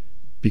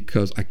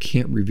 Because I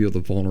can't reveal the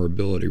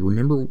vulnerability.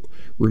 Remember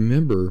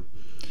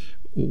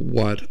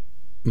what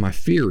my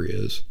fear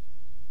is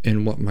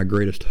and what my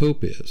greatest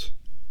hope is.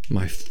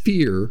 My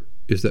fear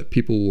is that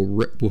people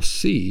will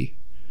see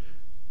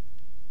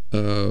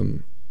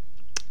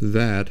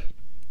that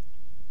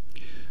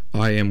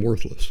I am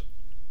worthless.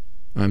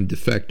 I'm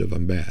defective.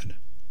 I'm bad.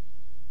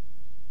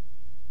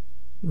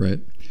 Right?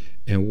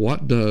 And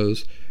what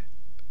does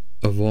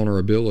a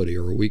vulnerability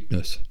or a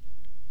weakness,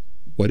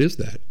 what is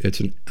that?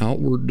 It's an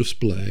outward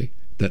display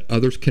that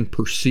others can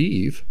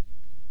perceive,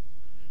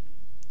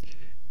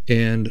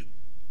 and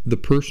the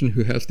person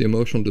who has the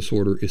emotional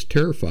disorder is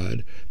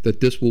terrified that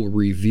this will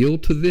reveal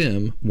to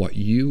them what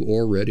you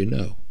already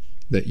know,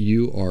 that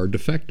you are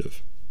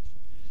defective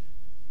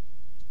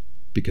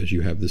because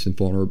you have this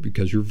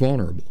because you're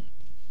vulnerable.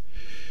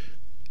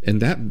 And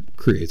that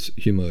creates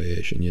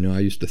humiliation.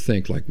 I used to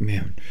think like,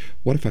 man,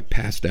 what if I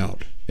passed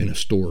out in a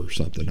store or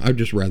something? I'd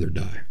just rather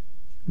die.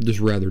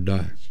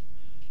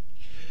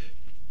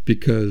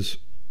 Because,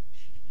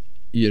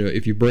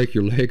 if you break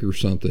your leg or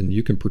something,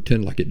 you can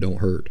pretend like it don't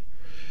hurt.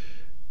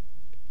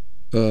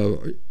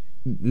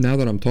 Now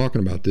that I'm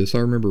talking about this, I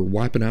remember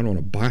wiping out on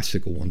a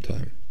bicycle one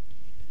time.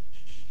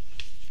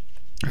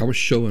 I was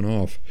showing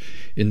off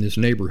in this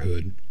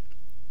neighborhood.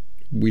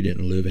 We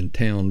didn't live in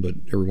town, but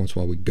every once in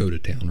a while we'd go to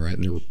town, right?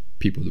 And there were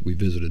people that we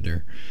visited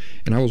there.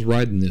 And I was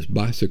riding this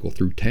bicycle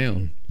through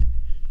town,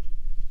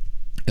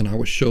 and I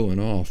was showing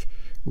off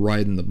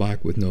riding the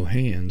bike with no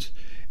hands,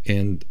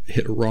 and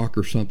hit a rock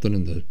or something,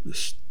 and the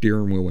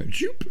steering wheel went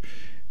zoop,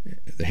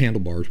 the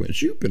handlebars went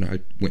zoop, and I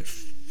went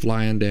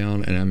flying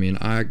down, and I mean,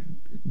 I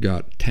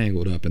got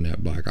tangled up in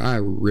that bike. I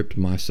ripped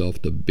myself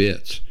to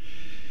bits.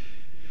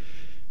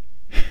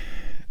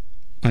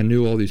 I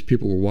knew all these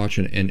people were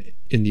watching, and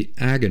in the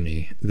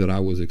agony that I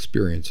was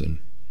experiencing,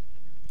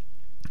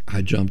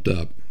 I jumped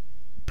up,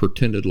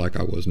 pretended like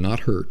I was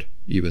not hurt,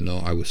 even though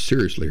I was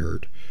seriously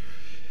hurt,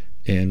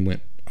 and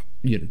went,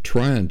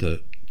 trying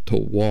to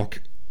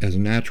walk as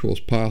natural as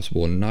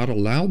possible and not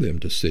allow them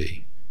to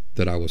see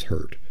that I was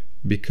hurt,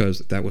 because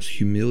that was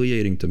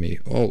humiliating to me.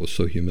 Oh, it was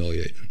so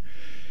humiliating.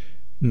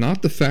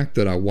 Not the fact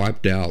that I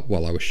wiped out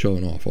while I was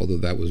showing off, although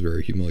that was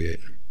very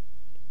humiliating,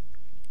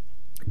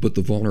 but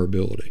the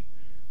vulnerability.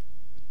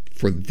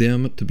 For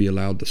them to be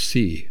allowed to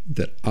see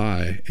that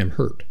I am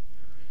hurt.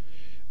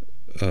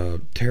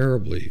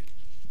 Terribly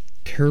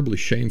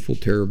shameful,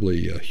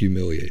 terribly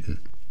humiliating.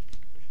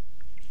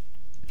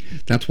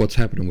 That's what's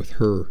happening with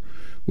her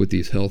with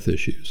these health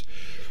issues.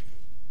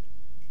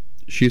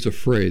 She's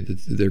afraid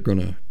that they're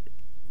going to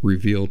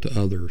reveal to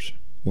others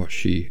what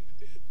she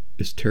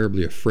is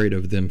terribly afraid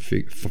of them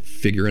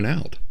figuring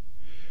out.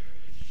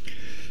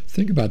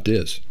 Think about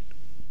this.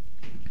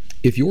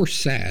 If you're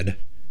sad,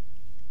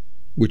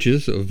 which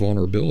is a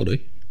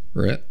vulnerability,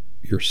 right?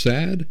 You're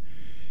sad,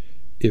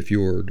 if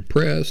you're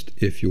depressed,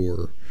 if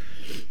you're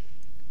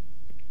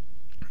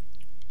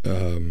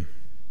any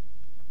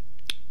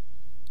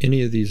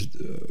of these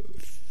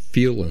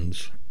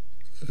feelings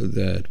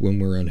that when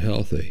we're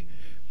unhealthy,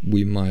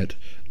 we might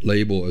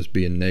label as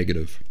being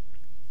negative.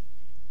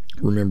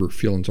 Remember,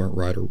 feelings aren't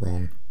right or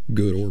wrong,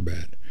 good or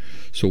bad.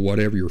 So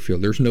whatever you're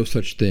feeling, there's no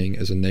such thing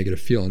as a negative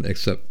feeling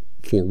except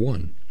for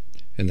one,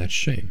 and that's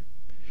shame.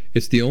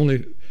 It's the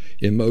only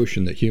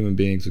emotion that human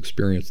beings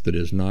experience that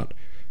is not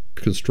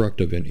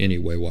constructive in any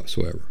way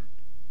whatsoever.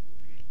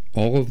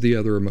 All of the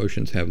other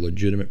emotions have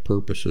legitimate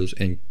purposes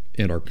and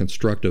are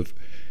constructive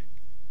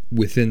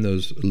within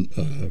those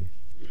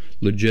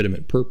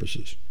legitimate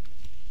purposes.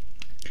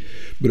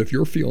 But if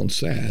you're feeling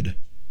sad,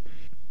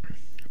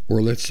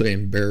 or let's say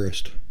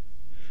embarrassed,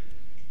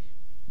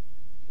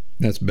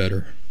 that's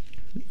better.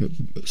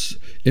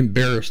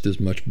 Embarrassed is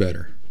much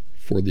better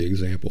for the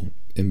example.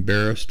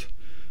 Embarrassed,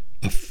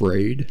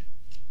 afraid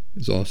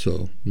is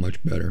also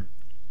much better.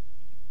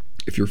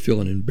 If you're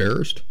feeling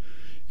embarrassed,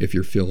 if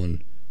you're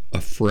feeling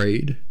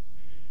afraid,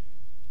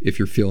 if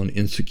you're feeling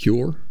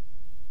insecure,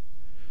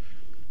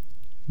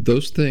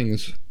 those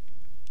things,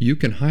 you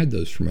can hide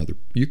those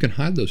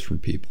from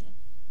people,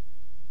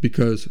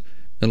 because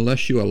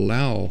unless you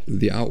allow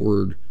the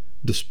outward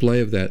display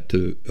of that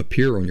to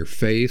appear on your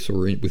face or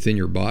within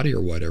your body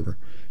or whatever,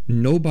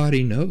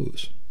 nobody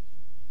knows.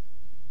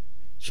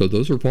 So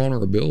those are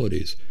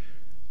vulnerabilities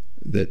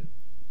that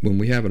when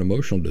we have an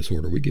emotional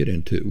disorder, we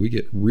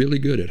get really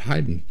good at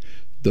hiding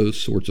those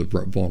sorts of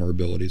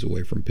vulnerabilities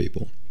away from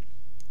people.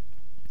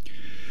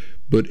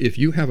 But if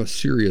you have a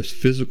serious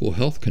physical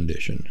health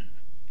condition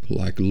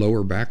like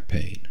lower back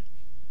pain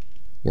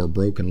or a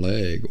broken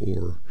leg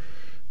or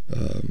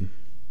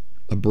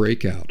a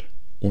breakout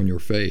on your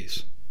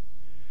face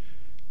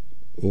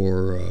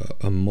or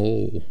a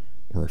mole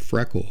or a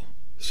freckle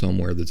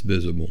somewhere that's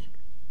visible,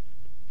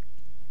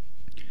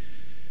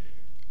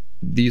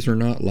 these are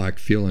not like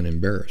feeling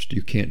embarrassed.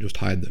 You can't just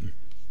hide them,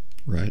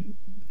 right?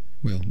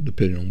 Well,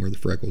 depending on where the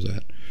freckle's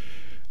at.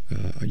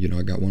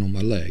 I got one on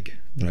my leg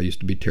that I used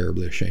to be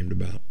terribly ashamed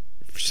about.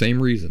 For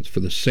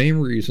the same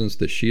reasons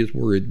that she is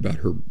worried about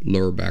her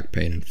lower back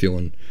pain and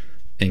feeling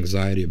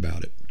anxiety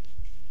about it.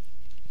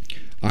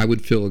 I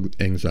would feel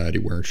anxiety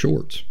wearing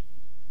shorts,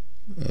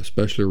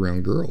 especially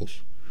around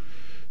girls,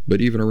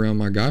 but even around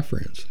my guy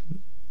friends,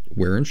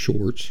 wearing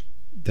shorts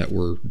that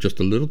were just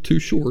a little too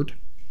short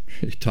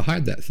to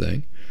hide that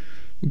thing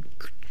would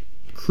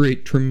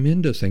create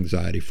tremendous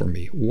anxiety for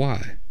me.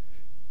 Why?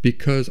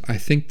 Because I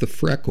think the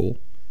freckle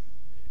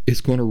is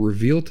going to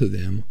reveal to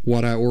them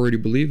what I already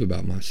believe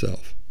about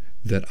myself,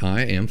 that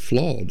I am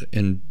flawed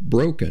and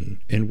broken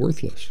and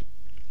worthless.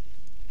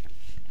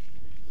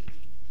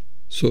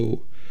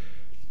 So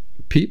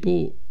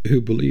people who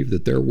believe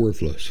that they're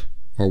worthless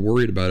are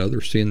worried about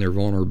others seeing their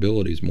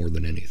vulnerabilities more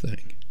than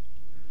anything.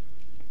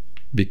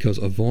 Because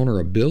a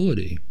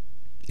vulnerability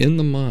in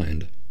the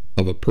mind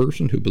of a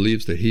person who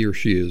believes that he or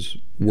she is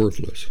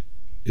worthless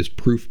is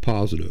proof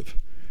positive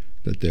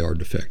that they are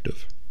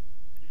defective.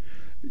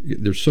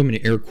 There's so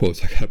many air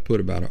quotes I got to put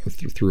about it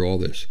through all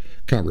this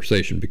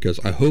conversation,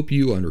 because I hope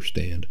you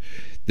understand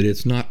that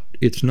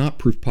it's not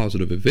proof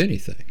positive of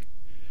anything.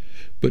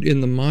 But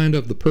in the mind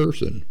of the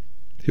person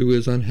who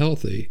is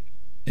unhealthy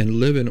and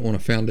living on a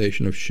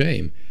foundation of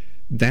shame,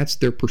 that's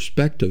their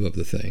perspective of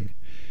the thing.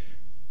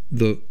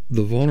 The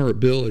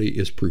vulnerability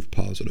is proof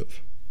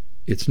positive.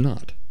 It's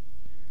not.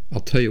 I'll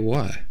tell you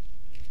why.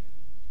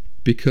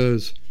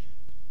 Because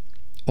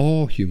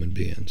all human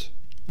beings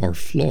are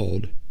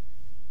flawed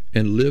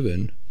and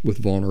living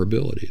with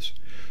vulnerabilities.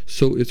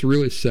 So it's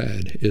really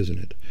sad, isn't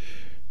it,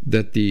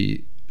 that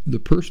the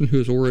person who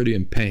is already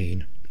in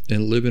pain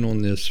and living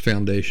on this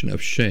foundation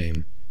of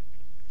shame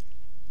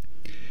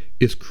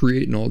is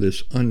creating all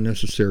this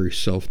unnecessary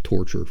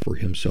self-torture for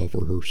himself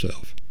or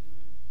herself.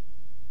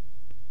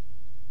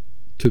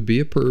 To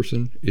be a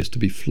person is to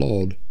be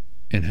flawed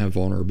and have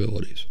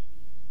vulnerabilities.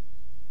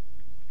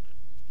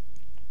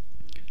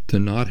 To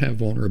not have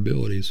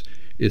vulnerabilities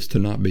is to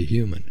not be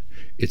human.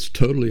 It's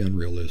totally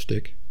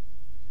unrealistic.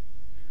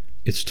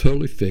 It's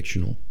totally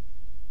fictional.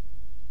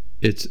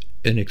 It's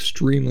an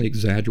extremely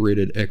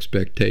exaggerated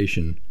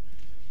expectation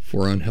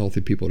for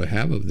unhealthy people to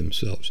have of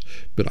themselves.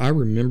 But I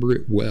remember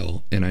it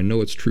well, and I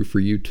know it's true for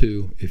you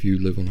too if you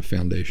live on a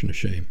foundation of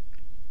shame.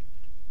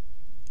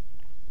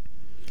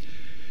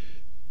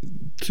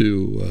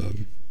 To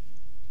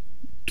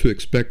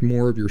expect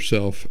more of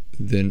yourself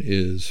than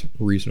is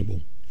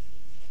reasonable.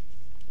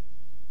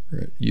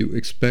 Right? You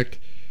expect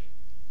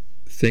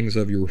things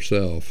of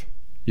yourself.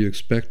 You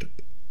expect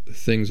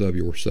things of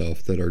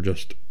yourself that are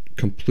just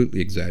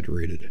completely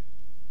exaggerated,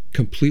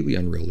 completely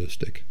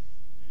unrealistic,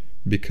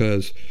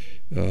 because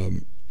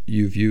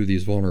you view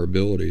these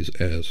vulnerabilities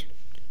as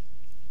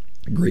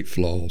great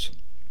flaws.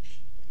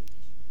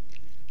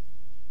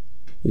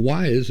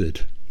 Why is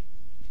it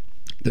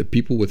that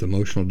people with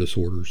emotional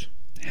disorders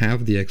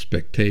have the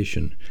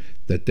expectation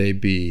that they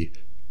be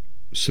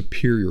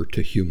superior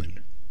to human,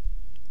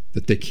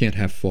 that they can't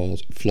have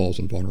flaws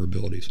and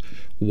vulnerabilities?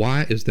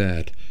 Why is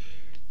that?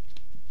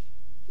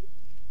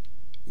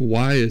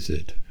 Why is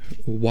it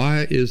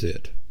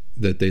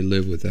that they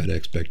live with that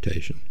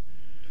expectation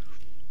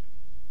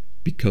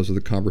because of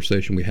the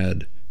conversation we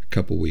had a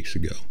couple weeks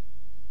ago.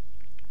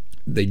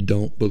 They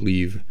don't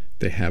believe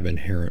they have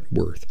inherent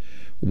worth.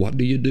 What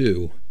do you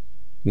do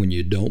when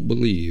you don't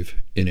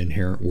believe in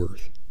inherent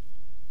worth?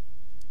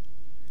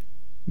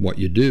 What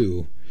you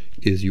do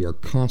is you are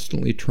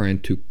constantly trying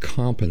to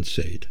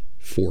compensate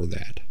for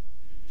that.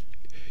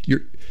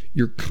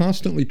 You're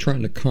constantly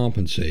trying to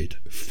compensate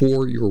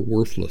for your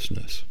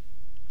worthlessness.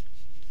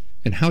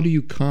 And how do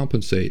you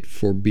compensate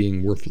for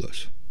being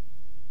worthless?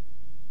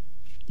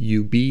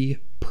 You be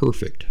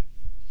perfect.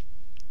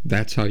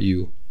 That's how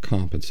you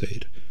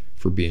compensate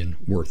for being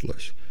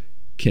worthless.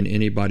 Can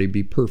anybody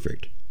be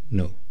perfect?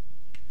 No.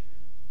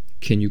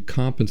 Can you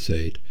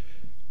compensate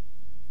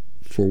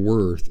for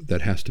worth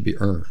that has to be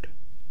earned?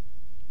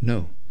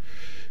 No.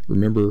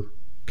 Remember a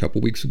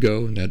couple weeks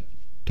ago in that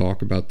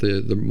talk about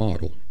the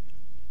model,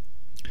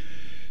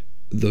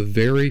 the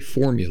very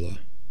formula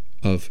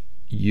of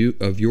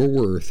your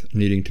worth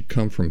needing to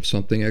come from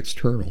something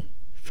external,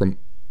 from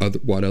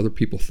what other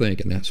people think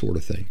and that sort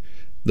of thing,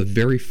 the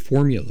very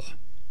formula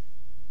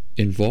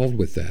involved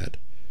with that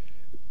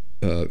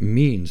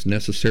means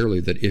necessarily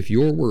that if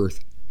your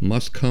worth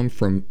must come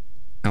from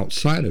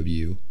outside of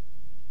you,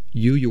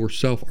 you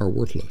yourself are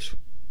worthless.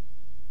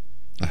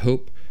 I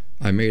hope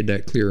I made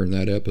that clear in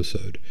that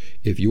episode.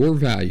 If your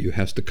value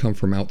has to come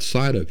from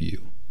outside of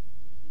you,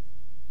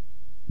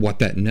 what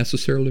that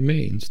necessarily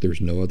means,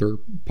 there's no other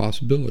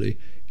possibility,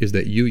 is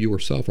that you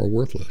yourself are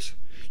worthless.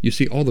 You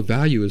see, all the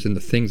value is in the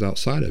things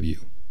outside of you.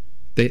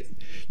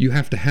 You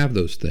have to have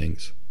those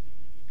things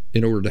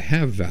in order to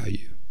have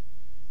value.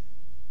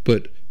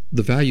 But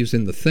the value's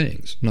in the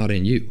things, not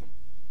in you.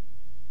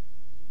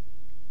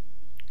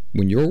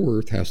 When your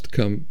worth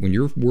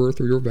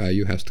or your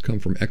value has to come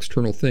from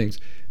external things,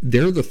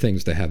 they're the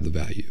things that have the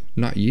value,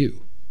 not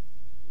you.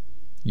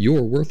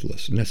 You're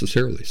worthless,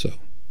 necessarily so,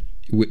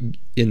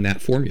 in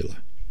that formula.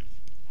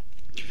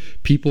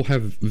 People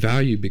have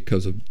value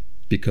because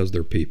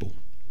they're people.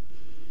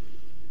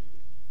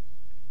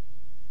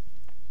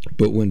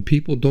 But when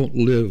people don't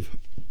live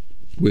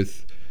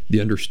with the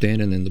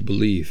understanding and the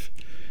belief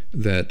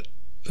that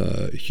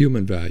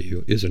human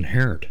value is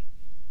inherent,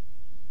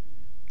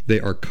 they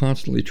are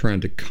constantly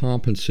trying to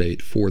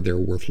compensate for their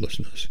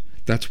worthlessness.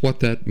 That's what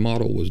that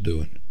model was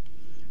doing.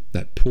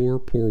 That poor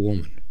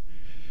woman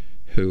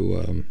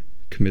who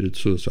committed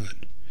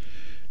suicide.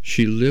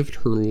 She lived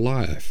her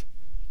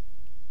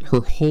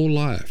whole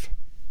life,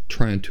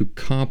 trying to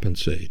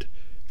compensate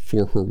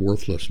for her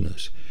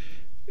worthlessness.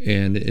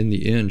 And in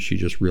the end, she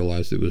just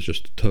realized it was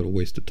just a total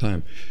waste of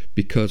time.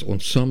 Because on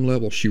some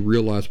level, she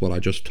realized what I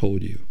just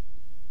told you.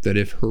 That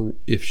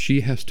if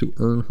she has to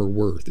earn her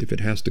worth, if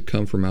it has to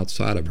come from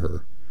outside of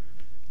her,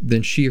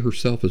 then she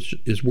herself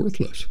is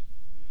worthless.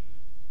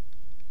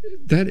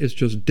 That is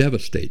just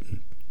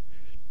devastating.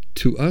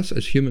 To us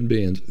as human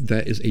beings,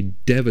 that is a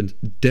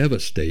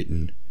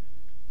devastating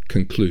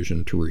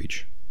conclusion to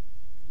reach.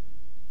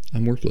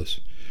 I'm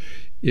worthless.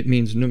 It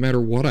means no matter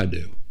what I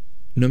do,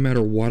 no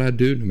matter what I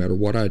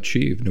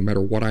achieve, no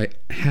matter what I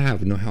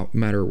have, no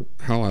matter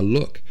how I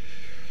look,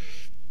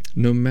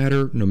 no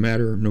matter,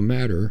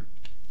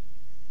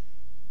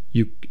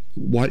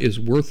 what is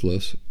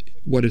worthless,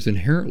 what is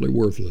inherently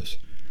worthless,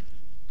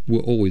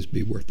 will always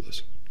be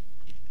worthless.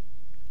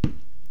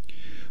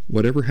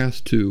 Whatever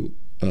has to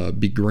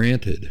be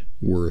granted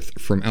worth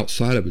from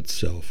outside of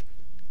itself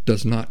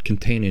does not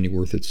contain any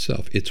worth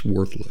itself. It's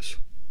worthless.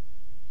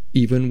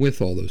 Even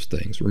with all those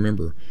things.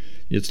 Remember,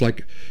 it's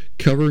like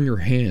covering your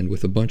hand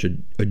with a bunch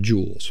of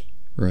jewels,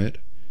 right?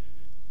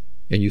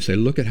 And you say,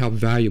 look at how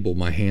valuable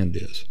my hand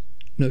is.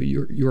 No,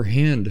 your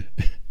hand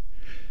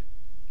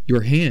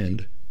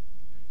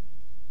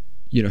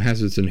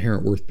has its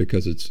inherent worth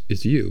because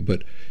it's you.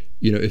 But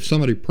if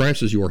somebody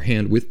prices your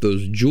hand with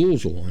those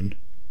jewels on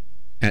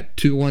at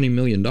 $20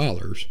 million,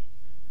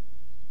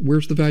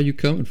 where's the value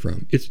coming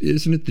from?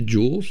 Isn't it the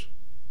jewels?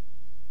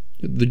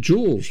 The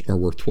jewels are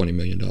worth $20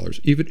 million.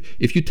 Even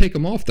if you take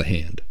them off the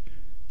hand,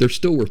 they're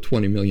still worth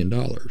 $20 million.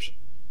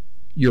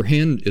 Your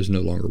hand is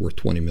no longer worth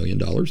 $20 million,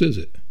 is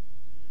it?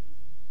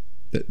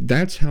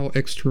 That's how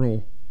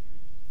external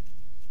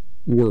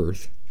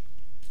worth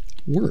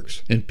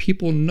works. And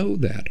people know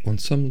that on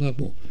some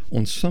level.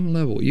 On some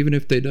level, even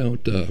if they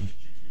don't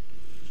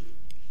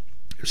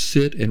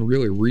sit and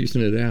really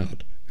reason it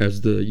out,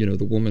 as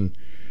the woman,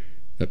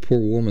 that poor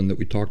woman that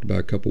we talked about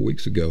a couple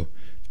weeks ago,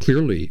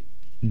 clearly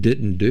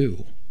didn't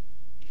do.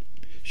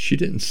 She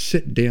didn't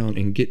sit down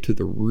and get to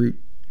the root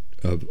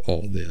of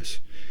all this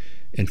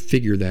and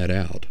figure that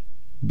out.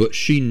 But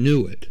she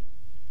knew it.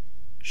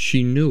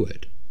 She knew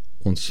it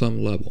on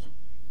some level.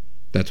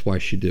 That's why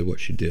she did what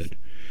she did.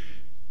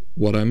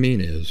 What I mean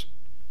is,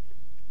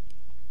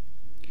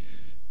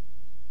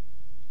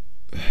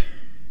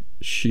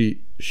 she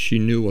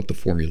knew what the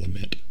formula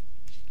meant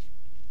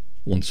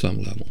on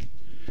some level.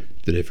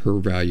 That if her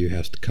value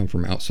has to come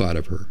from outside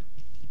of her,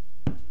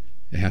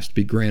 it has to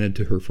be granted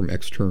to her from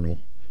external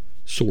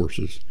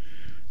sources,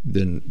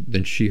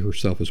 then she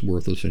herself is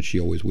worthless, and she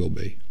always will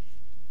be.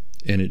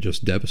 and it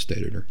just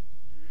devastated her.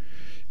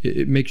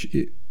 It makes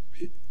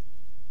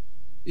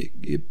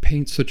it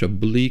paints such a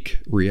bleak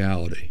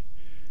reality,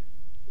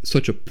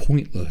 such a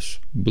pointless,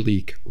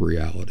 bleak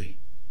reality.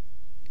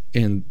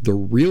 And the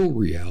real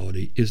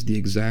reality is the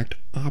exact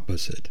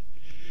opposite.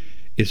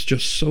 It's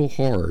just so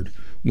hard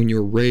when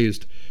you're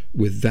raised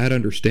with that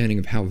understanding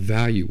of how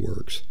value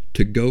works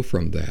to go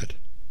from that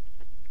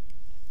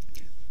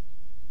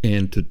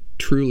and to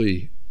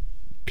truly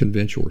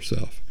convince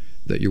yourself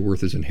that your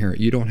worth is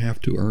inherent. You don't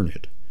have to earn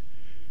it.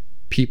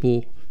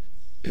 People,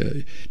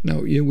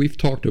 now, we've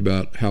talked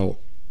about how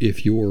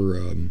if you're,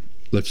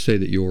 let's say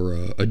that you're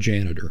a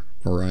janitor,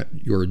 all right,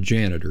 you're a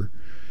janitor,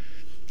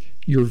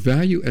 your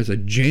value as a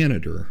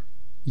janitor,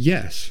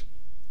 yes,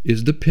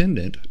 is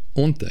dependent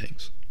on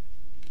things.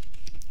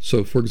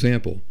 So, for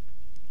example,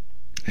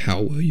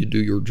 how well you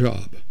do your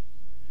job,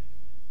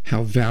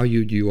 how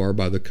valued you are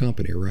by the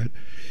company, right?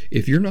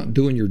 If you're not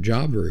doing your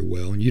job very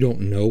well and you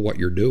don't know what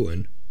you're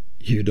doing,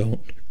 you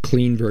don't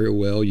clean very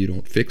well, you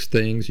don't fix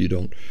things, you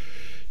don't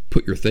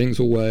put your things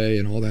away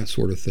and all that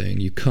sort of thing,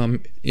 you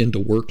come into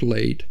work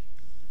late,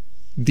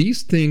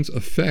 these things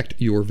affect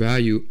your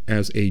value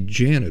as a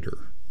janitor,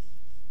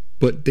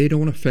 but they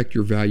don't affect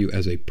your value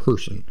as a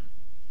person,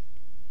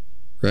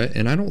 right?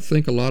 And I don't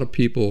think a lot of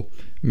people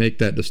make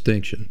that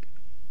distinction.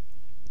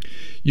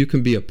 You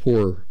can be a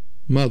poor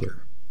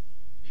mother.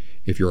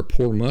 If you're a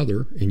poor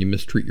mother and you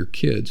mistreat your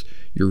kids,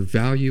 your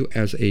value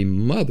as a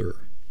mother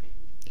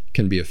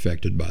can be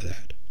affected by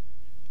that,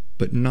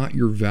 but not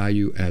your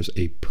value as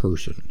a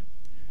person.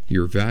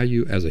 Your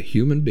value as a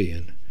human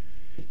being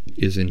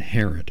is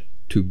inherent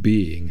to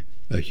being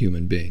a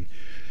human being.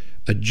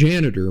 A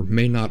janitor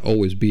may not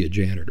always be a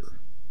janitor.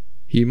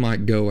 He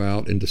might go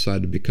out and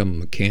decide to become a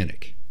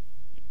mechanic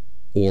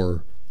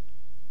or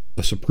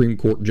a Supreme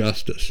Court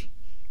justice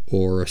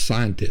or a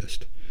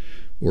scientist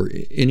or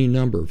any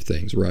number of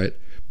things, right?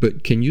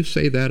 But can you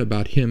say that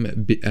about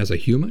him as a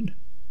human?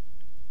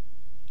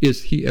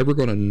 Is he ever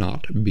going to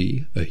not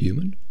be a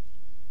human?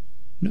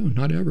 No,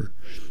 not ever.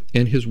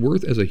 And his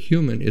worth as a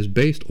human is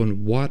based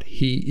on what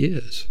he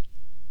is,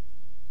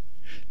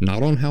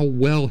 not on how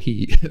well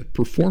he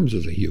performs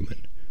as a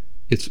human.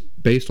 It's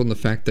based on the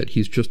fact that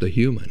he's just a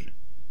human.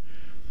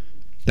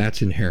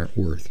 That's inherent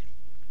worth.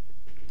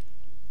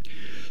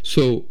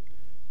 So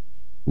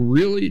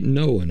really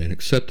knowing and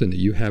accepting that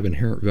you have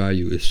inherent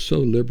value is so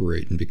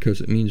liberating,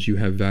 because it means you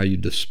have value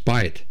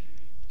despite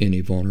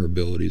any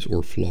vulnerabilities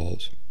or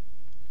flaws.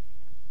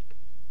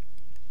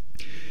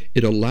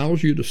 It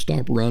allows you to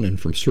stop running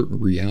from certain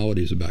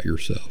realities about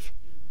yourself,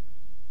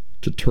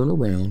 to turn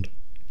around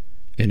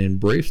and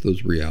embrace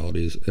those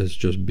realities as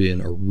just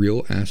being a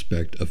real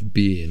aspect of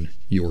being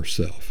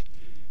yourself,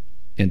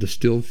 and to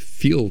still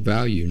feel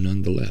value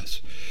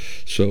nonetheless.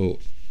 So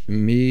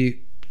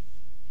me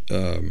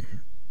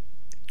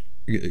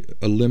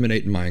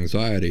eliminating my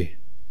anxiety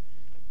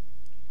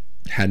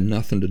had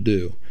nothing to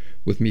do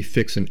with me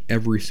fixing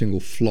every single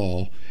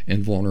flaw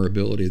and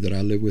vulnerability that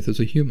I live with as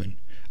a human.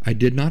 I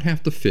did not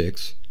have to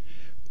fix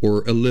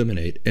or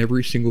eliminate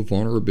every single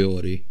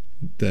vulnerability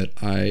that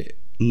I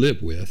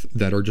live with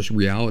that are just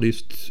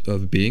realities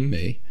of being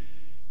me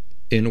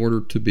in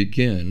order to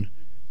begin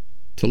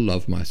to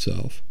love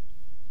myself,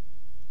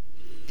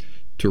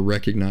 to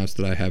recognize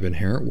that I have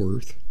inherent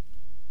worth,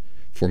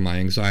 for my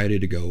anxiety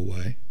to go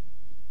away.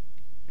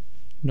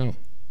 No,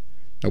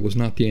 that was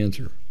not the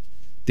answer.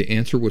 The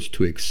answer was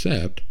to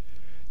accept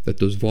that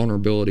those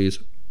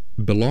vulnerabilities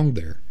belong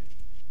there,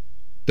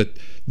 that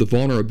the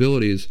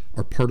vulnerabilities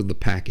are part of the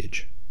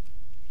package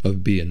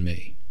of being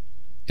me,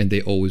 and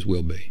they always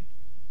will be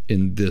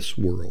in this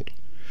world.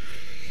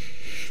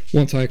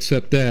 Once I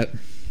accept that,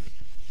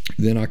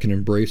 then I can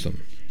embrace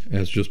them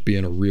as just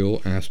being a real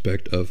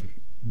aspect of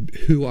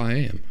who I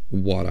am,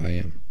 what I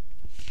am.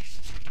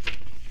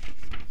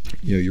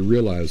 You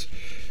realize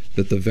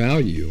that the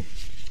value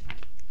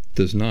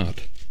does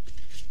not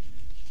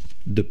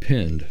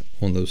depend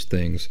on those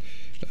things,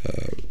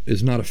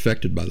 is not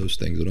affected by those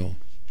things at all.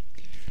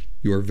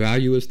 Your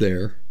value is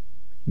there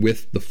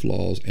with the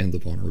flaws and the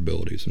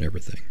vulnerabilities and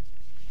everything.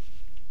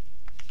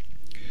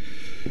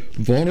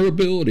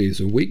 Vulnerabilities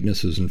and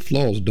weaknesses and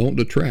flaws don't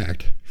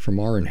detract from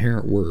our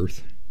inherent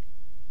worth,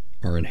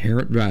 our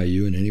inherent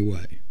value in any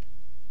way.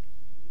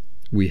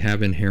 We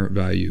have inherent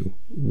value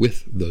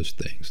with those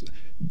things.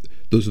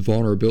 Those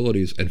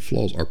vulnerabilities and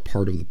flaws are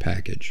part of the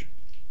package.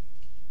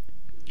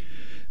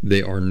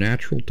 They are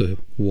natural to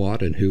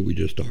what and who we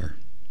just are.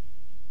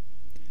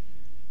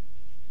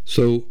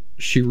 So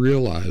she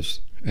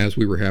realized, as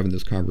we were having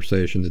this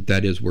conversation, that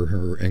that is where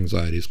her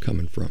anxiety is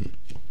coming from.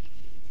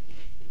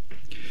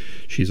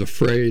 She's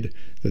afraid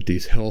that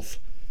these health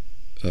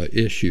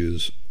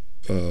issues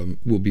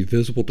will be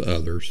visible to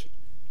others.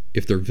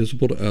 If they're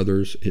visible to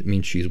others, it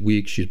means she's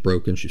weak, she's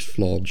broken, she's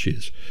flawed,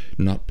 she's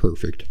not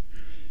perfect.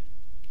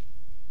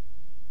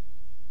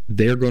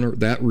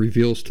 That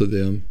reveals to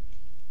them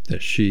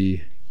that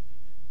she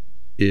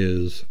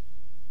is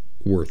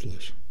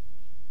worthless,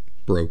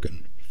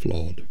 broken,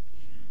 flawed.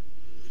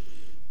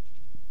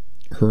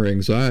 Her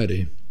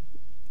anxiety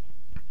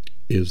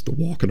is the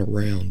walking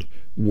around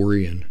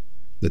worrying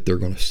that they're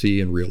going to see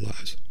and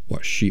realize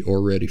what she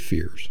already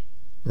fears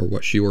or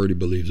what she already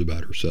believes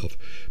about herself,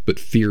 but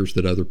fears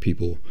that other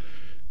people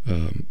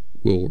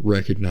will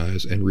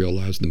recognize and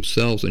realize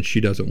themselves, and she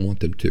doesn't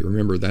want them to.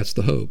 Remember, that's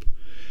the hope.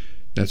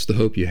 That's the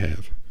hope you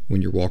have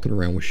when you're walking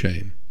around with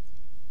shame.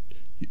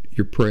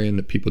 You're praying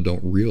that people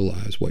don't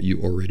realize what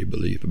you already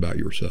believe about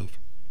yourself.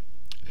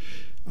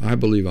 I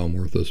believe I'm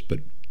worthless, but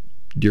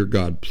dear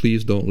God,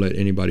 please don't let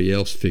anybody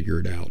else figure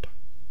it out.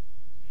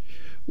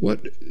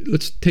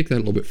 Let's take that a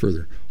little bit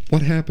further.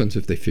 What happens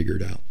if they figure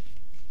it out?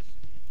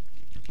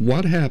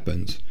 What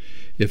happens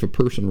if a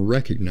person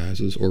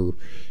recognizes, or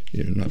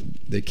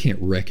they can't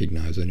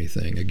recognize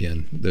anything?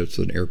 Again, that's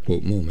an air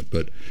quote moment,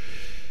 but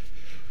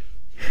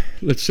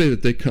let's say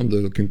that they come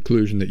to the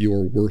conclusion that you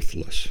are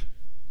worthless.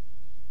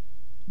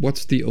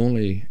 What's the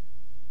only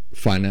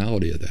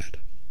finality of that?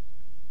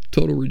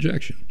 Total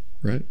rejection,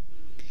 right?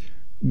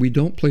 We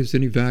don't place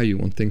any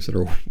value on things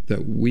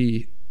that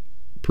we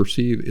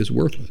perceive as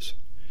worthless.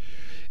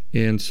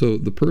 And so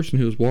the person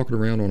who is walking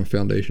around on a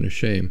foundation of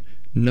shame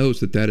knows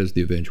that that is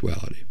the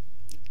eventuality.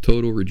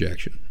 Total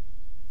rejection.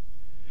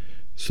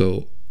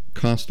 So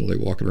constantly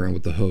walking around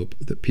with the hope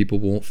that people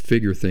won't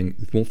figure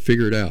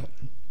it out.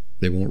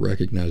 They won't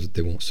recognize it.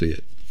 They won't see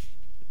it.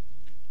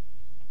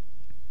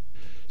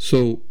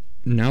 So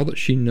now that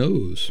she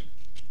knows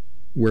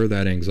where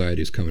that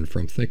anxiety is coming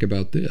from, think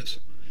about this.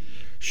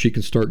 She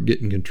can start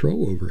getting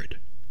control over it.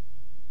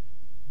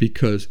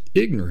 Because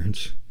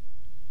ignorance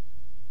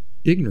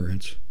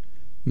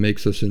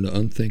makes us into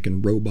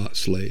unthinking robot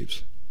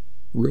slaves.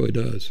 It really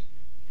does.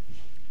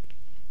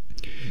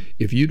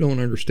 If you don't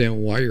understand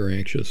why you're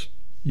anxious,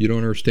 you don't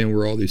understand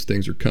where all these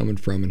things are coming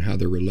from and how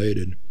they're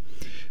related,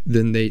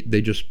 then they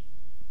just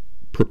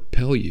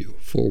propel you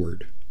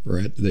forward,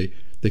 right?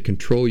 They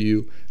control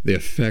you, they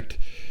affect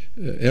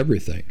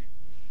everything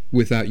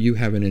without you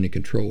having any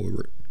control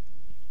over it.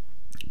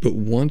 But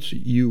once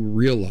you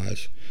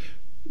realize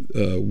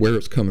where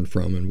it's coming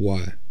from and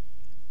why,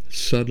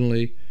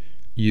 suddenly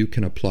you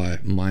can apply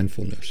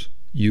mindfulness.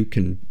 You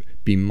can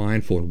be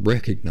mindful and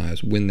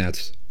recognize when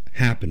that's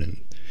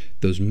happening.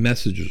 Those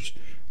messages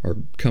are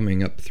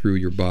coming up through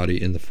your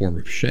body in the form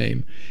of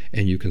shame,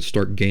 and you can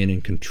start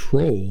gaining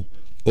control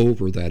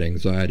over that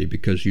anxiety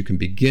because you can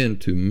begin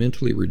to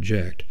mentally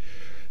reject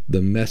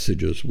the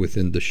messages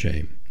within the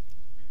shame.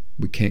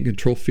 We can't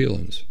control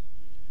feelings,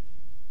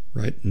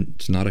 right?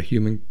 It's not a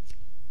human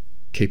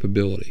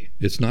capability.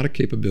 It's not a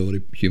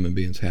capability human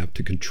beings have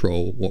to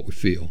control what we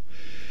feel.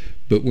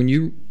 But when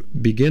you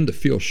begin to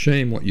feel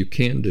shame, what you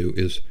can do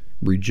is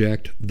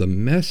reject the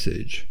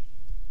message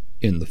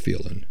in the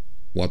feeling.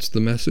 What's the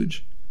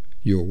message?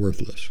 You're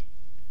worthless.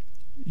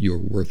 You're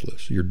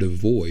worthless. You're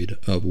devoid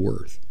of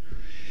worth.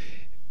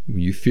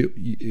 You feel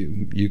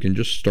you can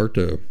just start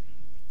to,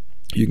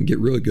 you can get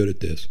really good at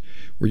this,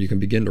 where you can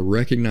begin to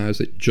recognize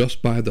it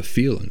just by the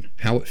feeling,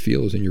 how it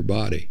feels in your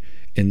body,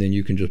 and then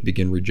you can just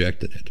begin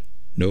rejecting it.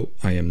 Nope,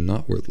 I am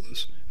not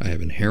worthless. I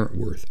have inherent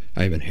worth.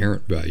 I have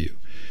inherent value.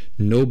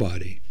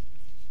 Nobody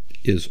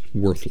is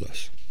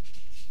worthless.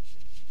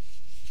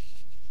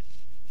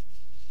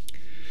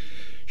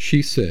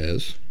 She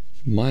says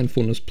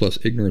mindfulness plus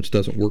ignorance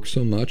doesn't work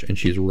so much, and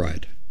she's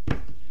right.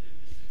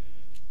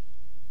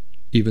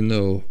 Even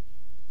though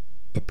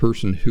a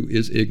person who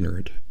is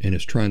ignorant and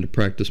is trying to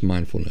practice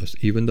mindfulness,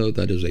 even though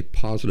that is a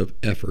positive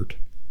effort,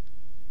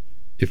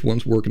 if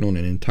one's working on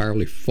an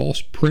entirely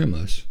false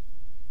premise,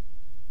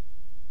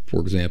 for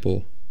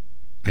example,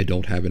 I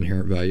don't have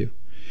inherent value,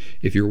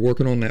 if you're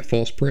working on that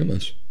false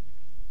premise,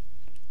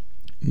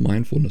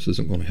 mindfulness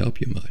isn't going to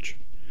help you much,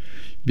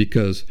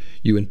 because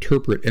you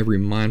interpret every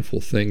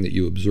mindful thing that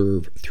you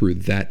observe through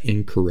that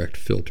incorrect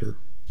filter,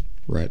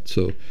 right?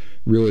 So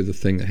really the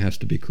thing that has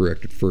to be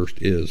corrected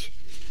first is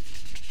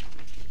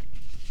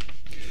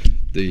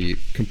the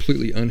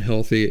completely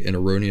unhealthy and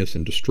erroneous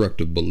and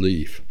destructive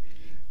belief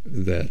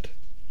that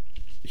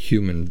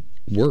human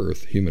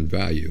worth, human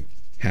value,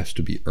 has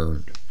to be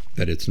earned,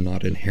 that it's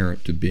not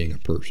inherent to being a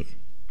person.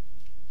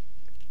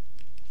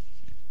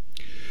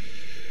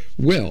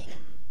 Well,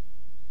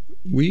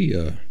 we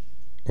are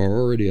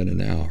already at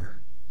an hour.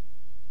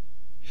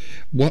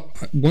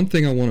 One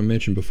thing I want to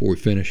mention before we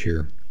finish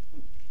here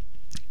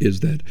is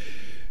that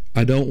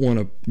I don't want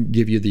to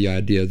give you the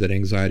idea that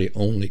anxiety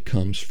only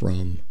comes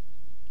from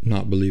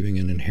not believing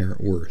in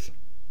inherent worth,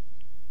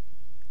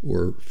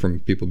 or from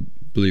people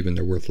believing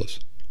they're worthless.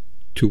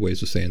 Two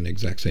ways of saying the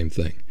exact same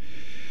thing.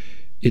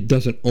 It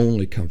doesn't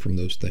only come from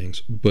those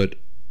things, but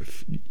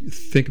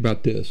think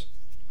about this.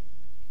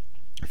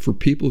 For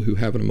people who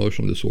have an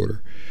emotional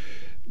disorder,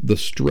 the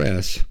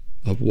stress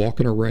of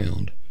walking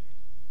around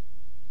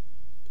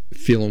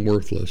feeling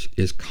worthless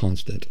is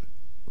constant.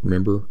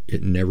 Remember,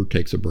 it never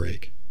takes a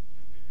break.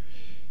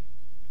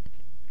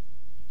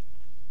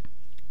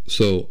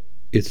 So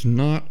it's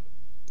not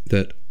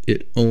that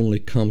it only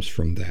comes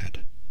from that.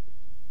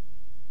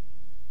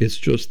 It's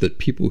just that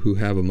people who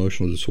have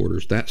emotional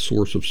disorders, that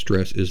source of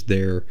stress is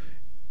there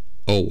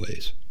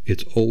always.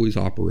 It's always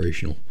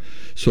operational.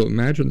 So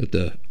imagine that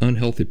the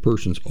unhealthy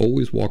person's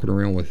always walking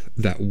around with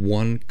that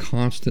one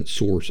constant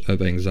source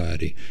of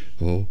anxiety.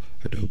 Oh,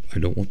 I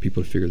don't want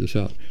people to figure this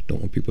out.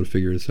 Don't want people to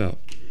figure this out.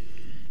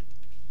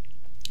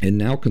 And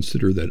now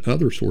consider that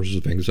other sources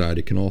of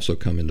anxiety can also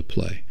come into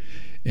play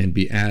and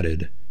be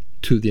added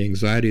to the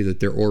anxiety that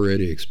they're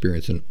already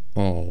experiencing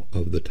all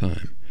of the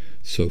time.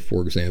 So,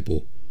 for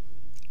example,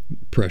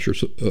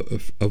 pressures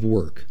of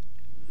work,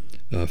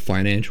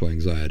 financial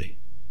anxiety,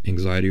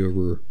 anxiety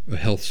over a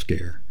health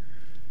scare,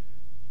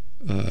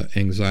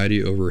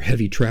 anxiety over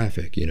heavy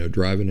traffic,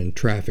 driving in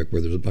traffic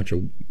where there's a bunch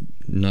of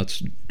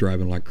nuts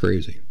driving like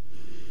crazy.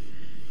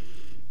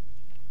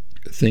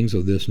 Things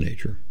of this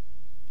nature.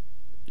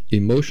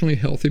 Emotionally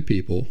healthy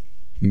people,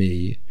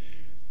 me,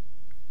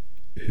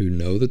 who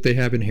know that they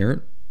have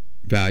inherent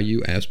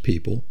value as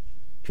people,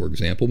 for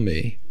example,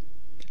 me,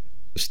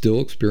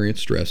 still experience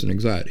stress and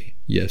anxiety.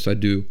 Yes, I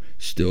do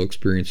still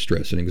experience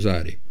stress and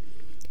anxiety.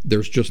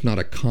 There's just not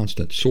a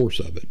constant source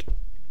of it.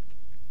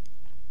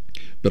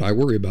 But I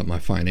worry about my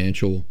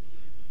financial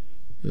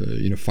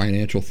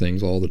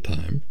things all the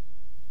time.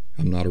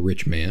 I'm not a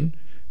rich man,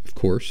 of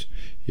course.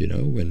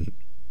 When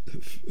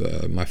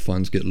my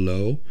funds get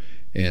low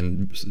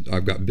and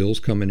I've got bills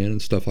coming in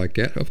and stuff like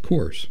that, of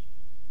course,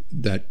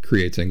 that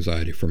creates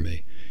anxiety for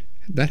me.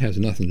 That has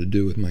nothing to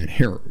do with my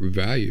inherent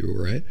value,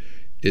 right?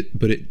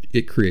 But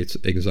it creates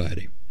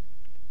anxiety.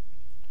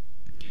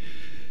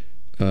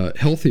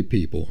 Healthy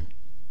people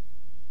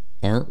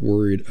aren't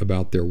worried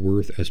about their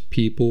worth as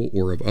people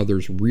or of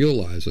others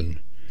realizing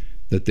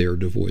that they are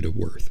devoid of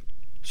worth.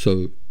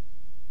 So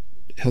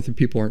healthy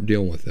people aren't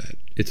dealing with that.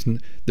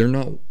 They're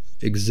not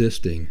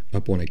existing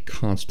upon a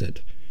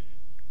constant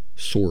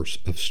source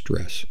of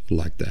stress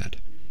like that.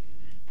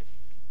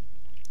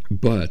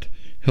 But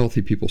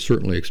healthy people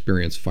certainly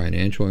experience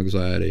financial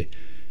anxiety,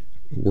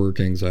 work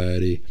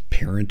anxiety,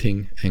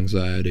 parenting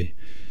anxiety.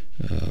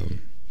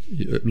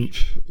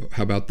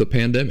 How about the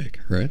pandemic,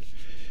 right?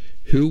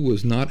 Who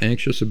was not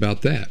anxious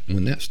about that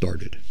when that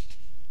started?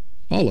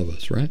 All of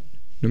us, right?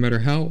 No matter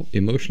how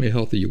emotionally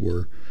healthy you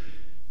were,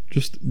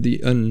 just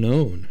the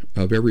unknown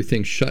of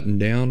everything shutting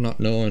down, not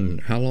knowing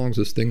how long is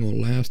this thing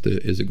going to last.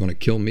 Is it going to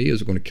kill me?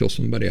 Is it going to kill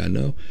somebody I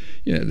know?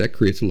 Yeah, that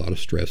creates a lot of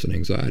stress and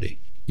anxiety,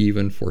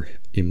 even for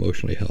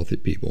emotionally healthy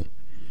people.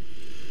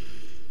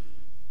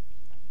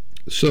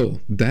 So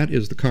that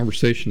is the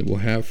conversation that we'll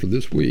have for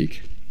this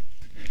week.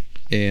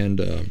 And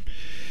I'm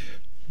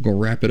going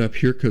to wrap it up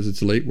here because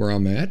it's late where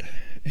I'm at.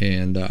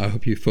 And I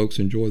hope you folks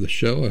enjoy the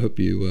show. I hope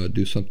you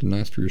do something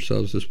nice for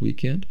yourselves this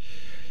weekend.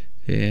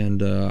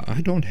 And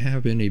I don't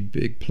have any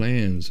big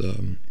plans.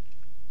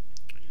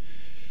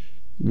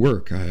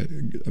 Work.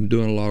 I'm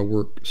doing a lot of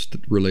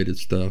work-related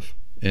stuff.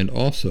 And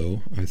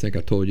also, I think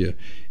I told you,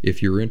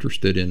 if you're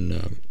interested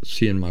in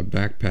seeing my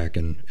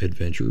backpacking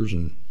adventures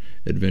and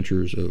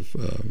adventures of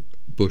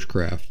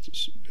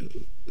bushcraft,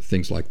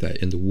 things like that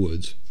in the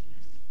woods,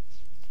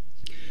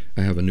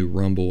 I have a new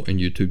Rumble and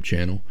YouTube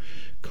channel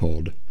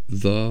called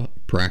The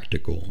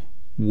Practical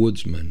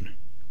Woodsman.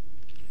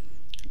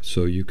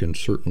 So you can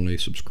certainly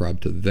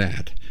subscribe to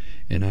that.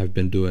 And I've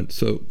been doing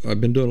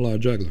a lot of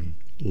juggling.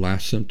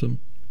 Last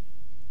Symptom,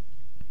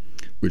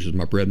 which is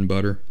my bread and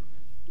butter.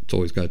 It's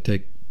always got to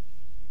take,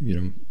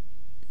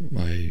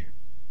 my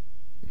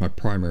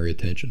primary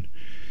attention.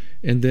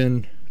 And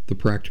then The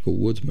Practical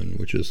Woodsman,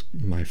 which is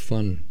my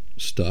fun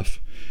stuff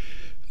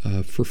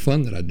for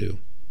fun that I do.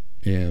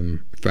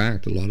 And in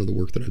fact, a lot of the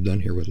work that I've done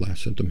here with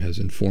Last Symptom has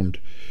informed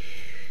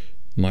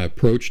my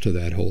approach to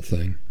that whole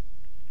thing.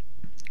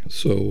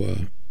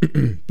 So,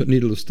 but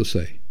needless to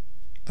say,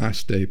 I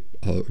stay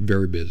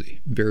very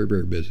busy, very,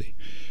 very busy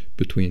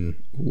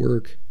between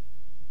work,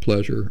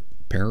 pleasure,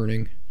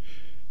 parenting,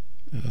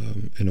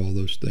 and all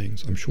those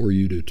things. I'm sure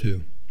you do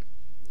too.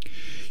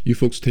 You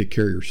folks take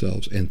care of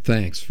yourselves, and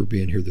thanks for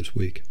being here this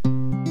week.